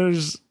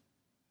Heather's,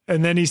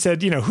 and then he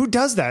said, who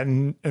does that?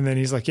 And then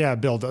he's like, yeah,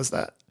 Bill does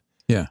that.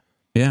 Yeah.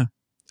 Yeah.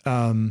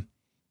 And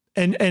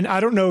I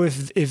don't know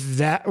if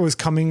that was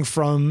coming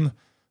from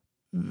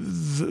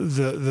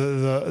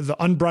the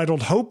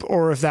unbridled hope,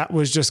 or if that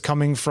was just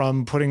coming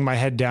from putting my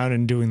head down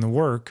and doing the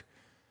work.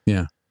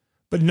 Yeah.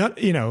 But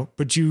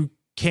but you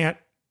can't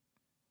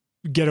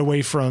get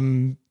away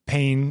from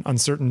pain,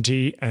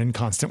 uncertainty, and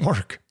constant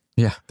work.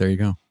 Yeah. There you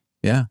go.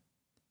 Yeah.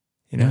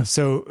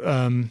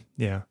 So,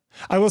 yeah,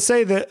 I will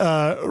say that,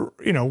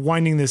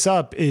 winding this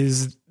up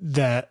is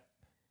that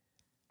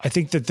I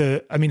think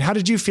that how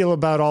did you feel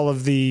about all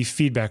of the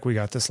feedback we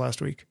got this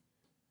last week?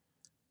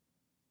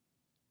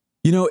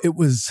 It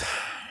was,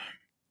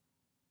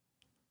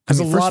 because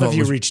a lot of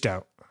you reached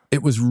out.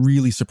 It was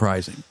really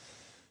surprising.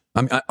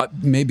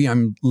 Maybe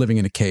I'm living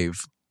in a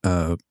cave,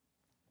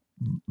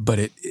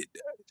 but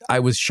I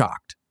was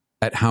shocked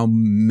at how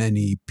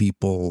many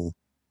people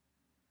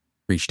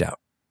reached out.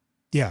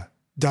 Yeah.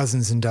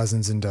 Dozens and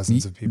dozens and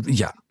dozens of people.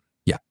 Yeah.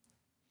 Yeah.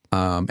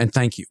 And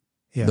thank you.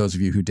 Yeah. Those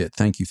of you who did.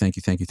 Thank you.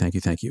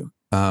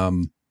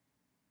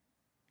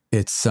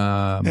 It's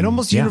and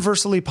almost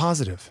universally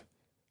positive.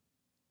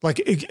 Like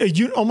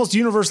almost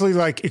universally,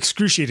 like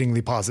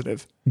excruciatingly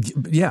positive.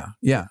 Yeah.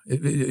 Yeah.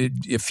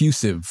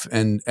 Effusive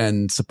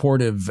and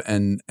supportive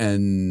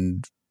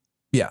and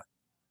yeah.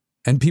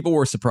 And people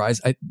were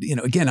surprised. I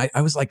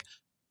was like,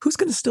 who's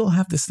going to still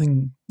have this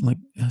thing like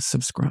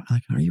subscribe?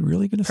 Like, are you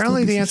really going to?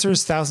 Apparently the answer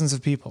is thousands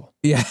of people.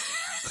 Yeah.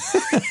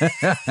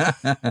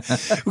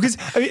 Because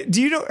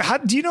do you know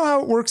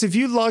how it works? If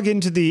you log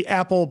into the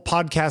Apple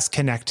Podcast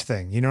Connect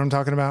thing, you know what I'm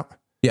talking about?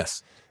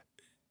 Yes.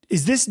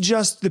 Is this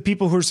just the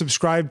people who are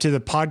subscribed to the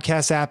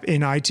podcast app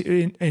in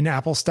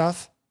Apple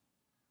stuff?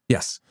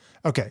 Yes.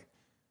 Okay.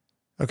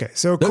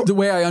 So the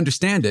way I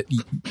understand it,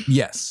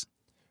 yes.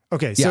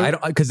 Okay. So yeah,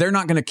 because they're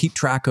not going to keep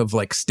track of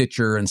like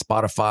Stitcher and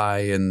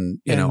Spotify and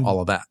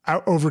all of that,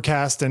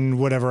 Overcast and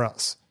whatever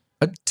else.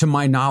 To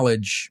my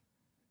knowledge,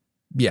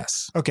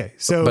 yes. Okay.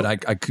 So,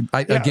 but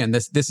again,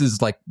 this is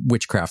like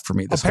witchcraft for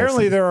me.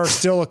 Apparently, there are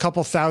still a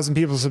couple thousand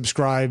people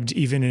subscribed,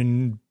 even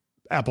in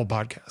Apple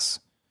Podcasts.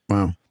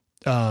 Wow.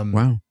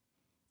 Wow.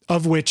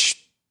 Of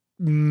which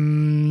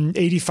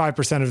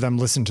 85% of them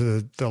listened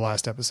to the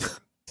last episode.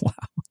 Wow.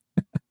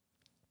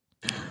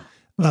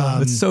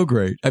 It's so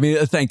great. I mean,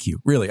 thank you.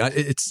 Really,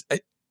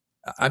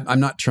 I'm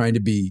not trying to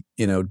be,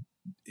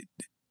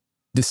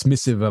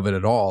 dismissive of it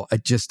at all.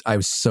 I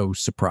was so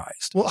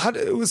surprised. Well, how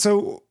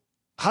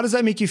does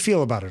that make you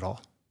feel about it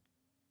all?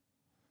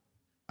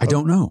 I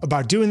don't know.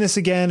 About doing this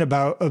again,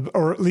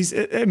 or at least,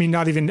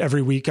 not even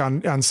every week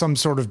on some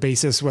sort of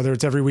basis, whether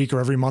it's every week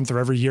or every month or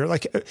every year.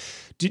 Like,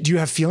 do you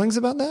have feelings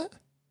about that?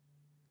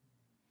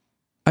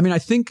 I mean, I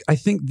think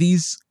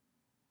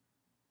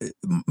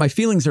my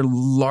feelings are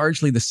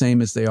largely the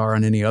same as they are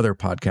on any other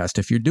podcast.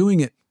 If you're doing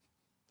it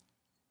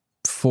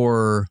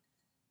for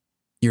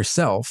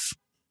yourself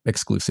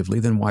exclusively,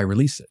 then why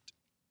release it?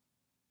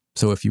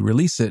 So if you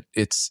release it,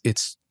 it's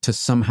to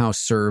somehow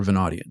serve an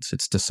audience.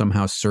 It's to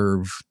somehow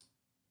serve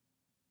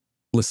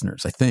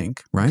listeners, I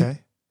think, right?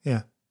 Okay.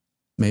 Yeah.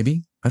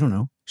 Maybe. I don't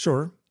know.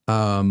 Sure.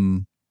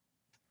 I'm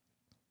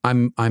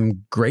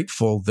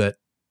grateful that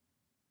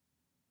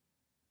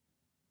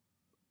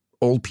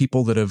old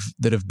people that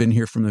have been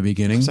here from the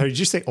beginning. Sorry, did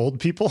you say old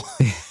people?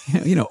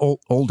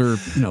 Older,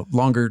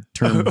 longer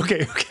term.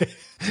 Okay.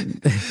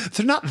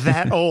 They're not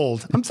that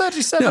old. I'm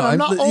 37. No, I'm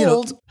not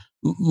old.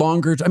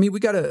 Longer. I mean, we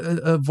got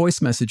a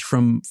voice message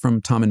from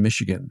Tom in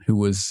Michigan, who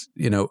was,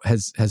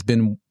 has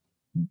been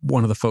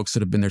one of the folks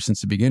that have been there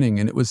since the beginning.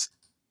 And it was,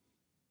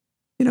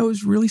 it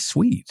was really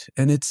sweet.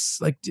 And it's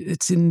like,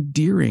 it's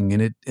endearing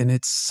and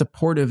it's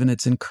supportive and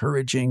it's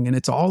encouraging and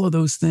it's all of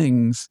those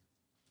things.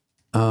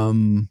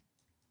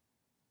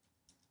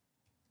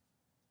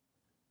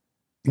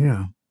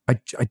 Yeah, I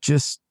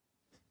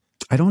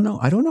don't know.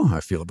 I don't know how I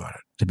feel about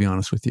it, to be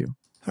honest with you.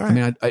 All right. I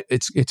mean,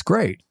 it's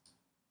great.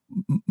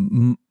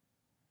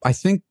 I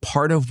think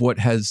part of what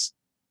has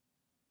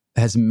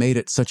made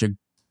it such a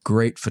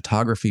great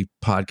photography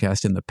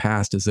podcast in the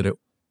past is that it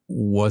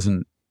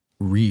wasn't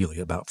really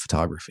about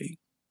photography.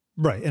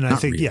 Right. And I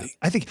think, really. Yeah,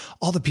 I think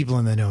all the people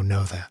in the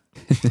know that.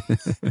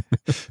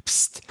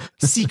 Psst,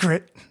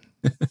 secret.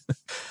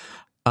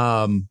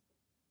 And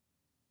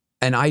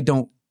I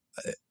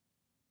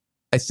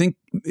think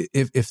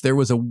if there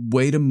was a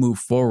way to move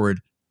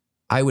forward,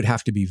 I would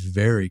have to be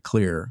very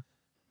clear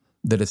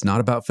that it's not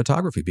about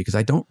photography, because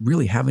I don't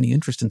really have any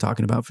interest in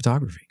talking about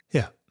photography.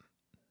 Yeah.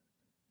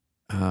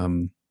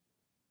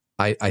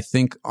 I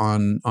think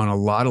on a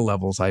lot of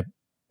levels, I've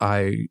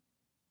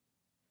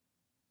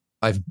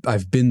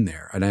been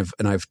there and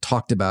I've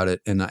talked about it,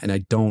 and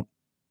I don't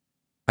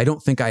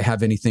think I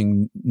have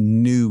anything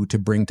new to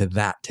bring to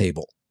that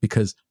table,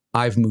 because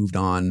I've moved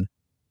on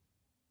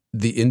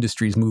the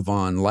industry's move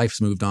on,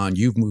 life's moved on,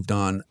 you've moved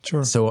on.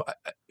 Sure. So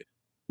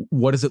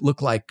what does it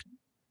look like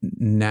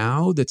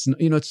now? That's,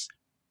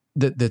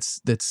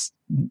 that's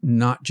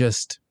not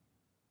just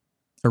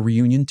a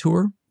reunion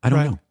tour. I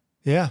don't know.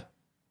 Yeah.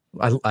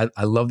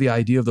 I love the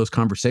idea of those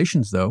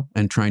conversations though,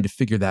 and trying to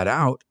figure that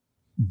out.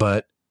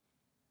 But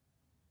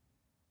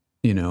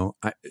I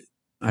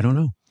don't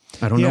know.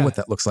 I don't know what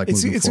that looks like.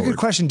 It's a good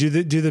question. Do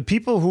the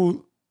people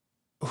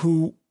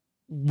who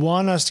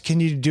want us to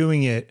continue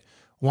doing it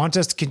want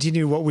us to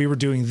continue what we were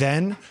doing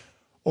then,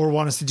 or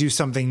want us to do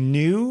something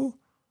new?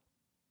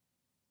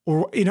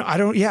 Or I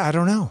don't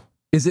know.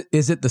 Is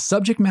it the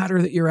subject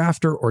matter that you're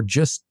after, or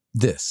just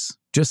this?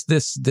 Because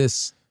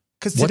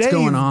what's today,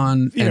 going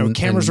on?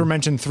 Cameras were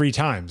mentioned 3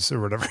 times or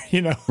whatever.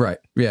 Right?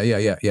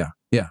 Yeah.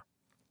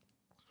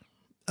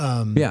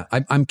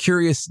 I'm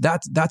curious.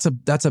 That's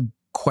a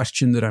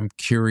question that I'm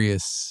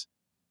curious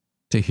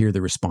to hear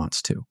the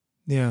response to.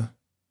 Yeah.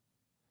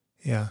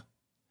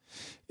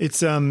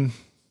 It's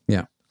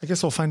yeah. I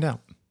guess we'll find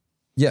out.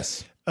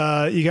 Yes. You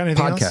got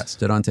anything else?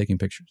 Podcast On Taking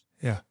Pictures.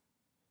 Yeah.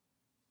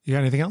 You got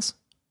anything else?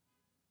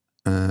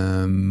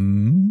 I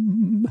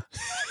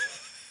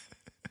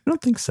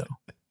don't think so.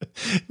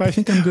 I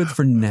think I'm good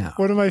for now.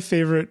 One of my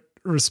favorite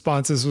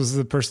responses was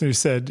the person who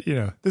said,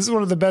 this is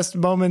one of the best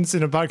moments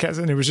in a podcast.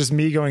 And it was just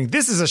me going,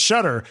 this is a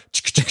shutter.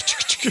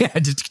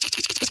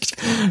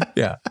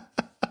 Yeah.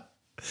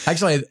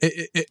 Actually,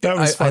 that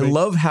was funny. I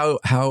love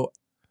how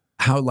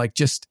like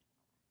just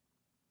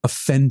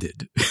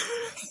offended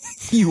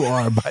you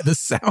are by the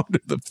sound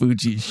of the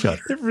Fuji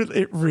shutter.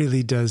 It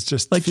really does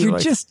just like feel you're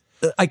just,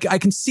 I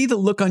can see the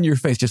look on your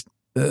face. Just,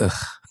 ugh.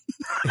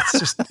 It's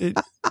just, it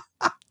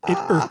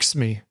irks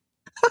me.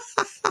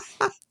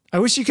 I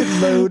wish you could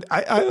load.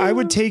 I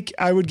would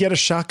get a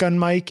shotgun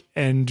mic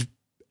and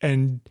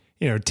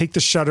take the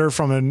shutter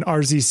from an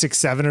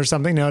RZ67 or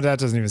something. No, that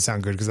doesn't even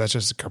sound good because that's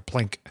just a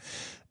kerplink.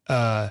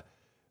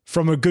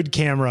 From a good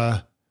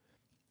camera,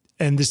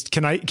 and this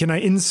can I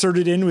insert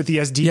it in with the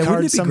SD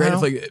card somehow?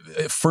 Wouldn't it be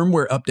great if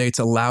firmware updates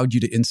allowed you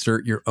to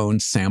insert your own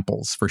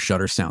samples for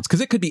shutter sounds?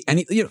 Because it could be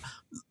any,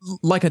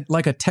 like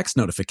a text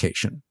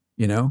notification.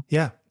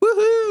 Yeah.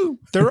 Woohoo!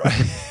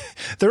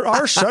 There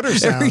are shutter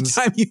sounds. Every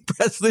time you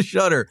press the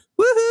shutter,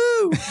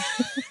 woohoo!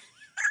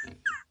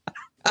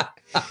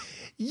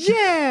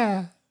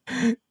 Yeah.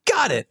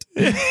 Got it.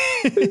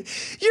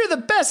 You're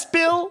the best,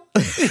 Bill.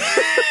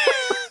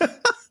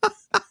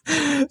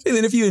 And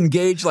then if you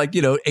engage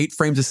 8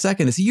 frames a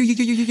second, it's you're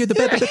the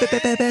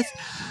best.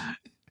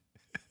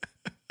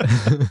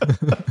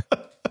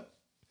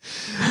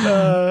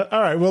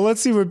 All right. Well, let's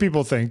see what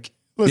people think.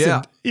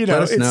 Listen, let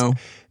us know.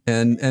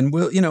 And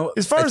we'll,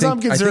 as far as I'm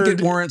concerned, I think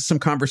it warrants some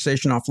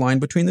conversation offline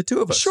between the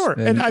two of us. Sure.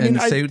 And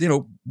say,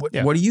 what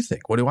do you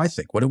think? What do I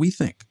think? What do we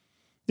think?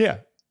 Yeah.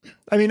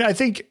 I mean, I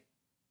think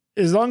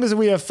as long as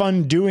we have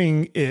fun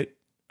doing it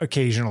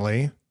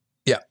occasionally,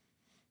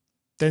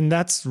 then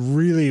that's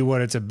really what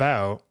it's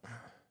about.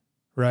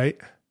 Right.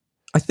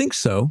 I think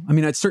so. I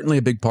mean, it's certainly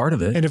a big part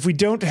of it. And if we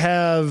don't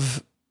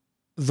have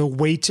the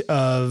weight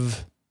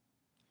of,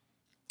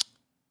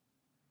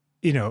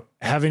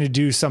 having to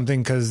do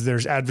something because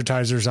there's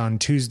advertisers on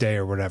Tuesday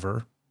or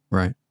whatever.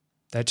 Right.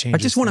 That changes.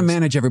 I just want to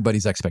manage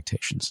everybody's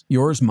expectations.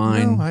 Yours,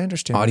 mine, I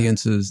understand.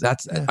 Audiences.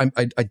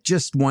 I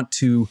just want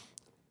to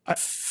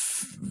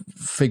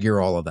figure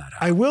all of that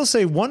out. I will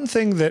say one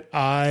thing that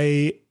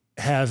I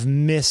have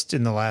missed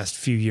in the last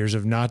few years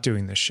of not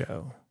doing this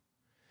show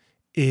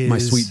is my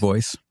sweet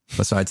voice.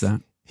 Besides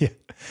that. Yeah.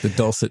 The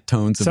dulcet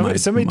tones of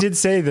somebody did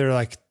say, they're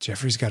like,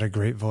 Jeffrey's got a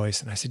great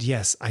voice. And I said,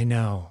 yes, I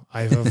know.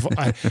 I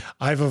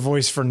have a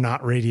voice for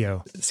not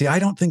radio. See, I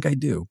don't think I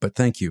do, but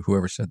thank you.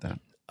 Whoever said that.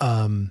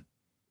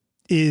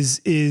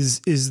 Is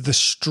the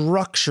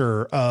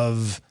structure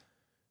of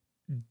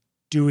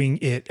doing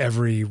it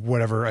every,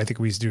 whatever, I think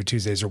we used to do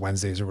Tuesdays or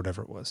Wednesdays or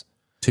whatever it was.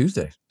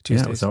 Tuesdays.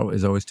 Yeah, it's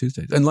always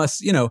Tuesdays.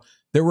 Unless,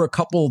 there were a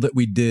couple that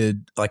we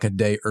did like a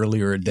day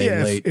earlier, a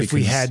day late. If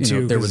we had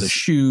to. There was a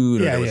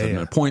shoot or there was an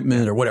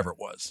appointment or whatever it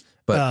was.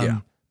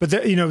 But But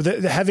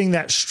having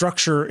that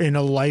structure in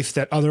a life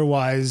that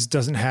otherwise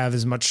doesn't have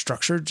as much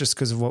structure just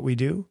because of what we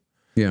do.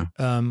 Yeah.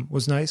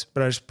 Was nice,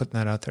 but I was just putting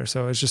that out there.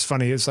 So it's just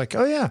funny. It's like,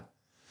 oh yeah,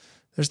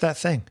 there's that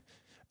thing.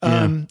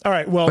 All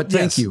right. Well, but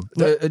thank you.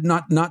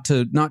 Not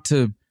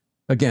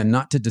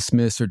to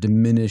dismiss or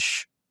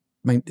diminish.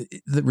 I mean,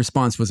 the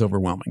response was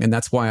overwhelming, and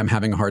that's why I'm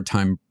having a hard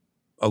time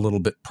a little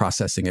bit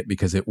processing it,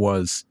 because it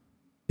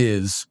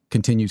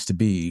continues to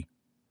be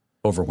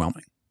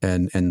overwhelming.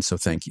 And so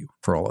thank you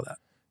for all of that.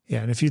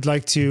 Yeah. And if you'd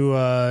like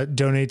to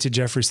donate to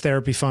Jeffrey's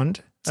therapy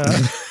fund,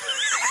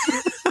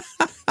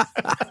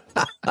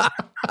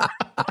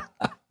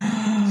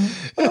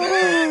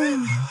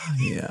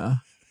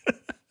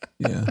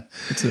 Yeah.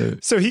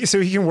 So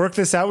he can work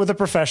this out with a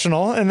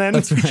professional, and then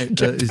that's right.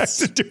 Get back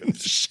to doing the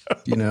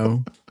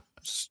show.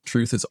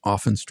 Truth is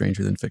often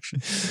stranger than fiction.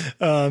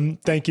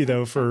 Thank you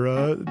though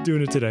for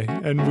doing it today.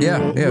 And you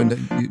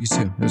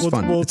too. It was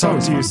fun. We'll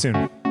talk to you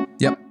soon.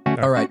 Yep.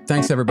 All right.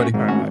 Thanks everybody. All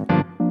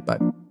right. Bye.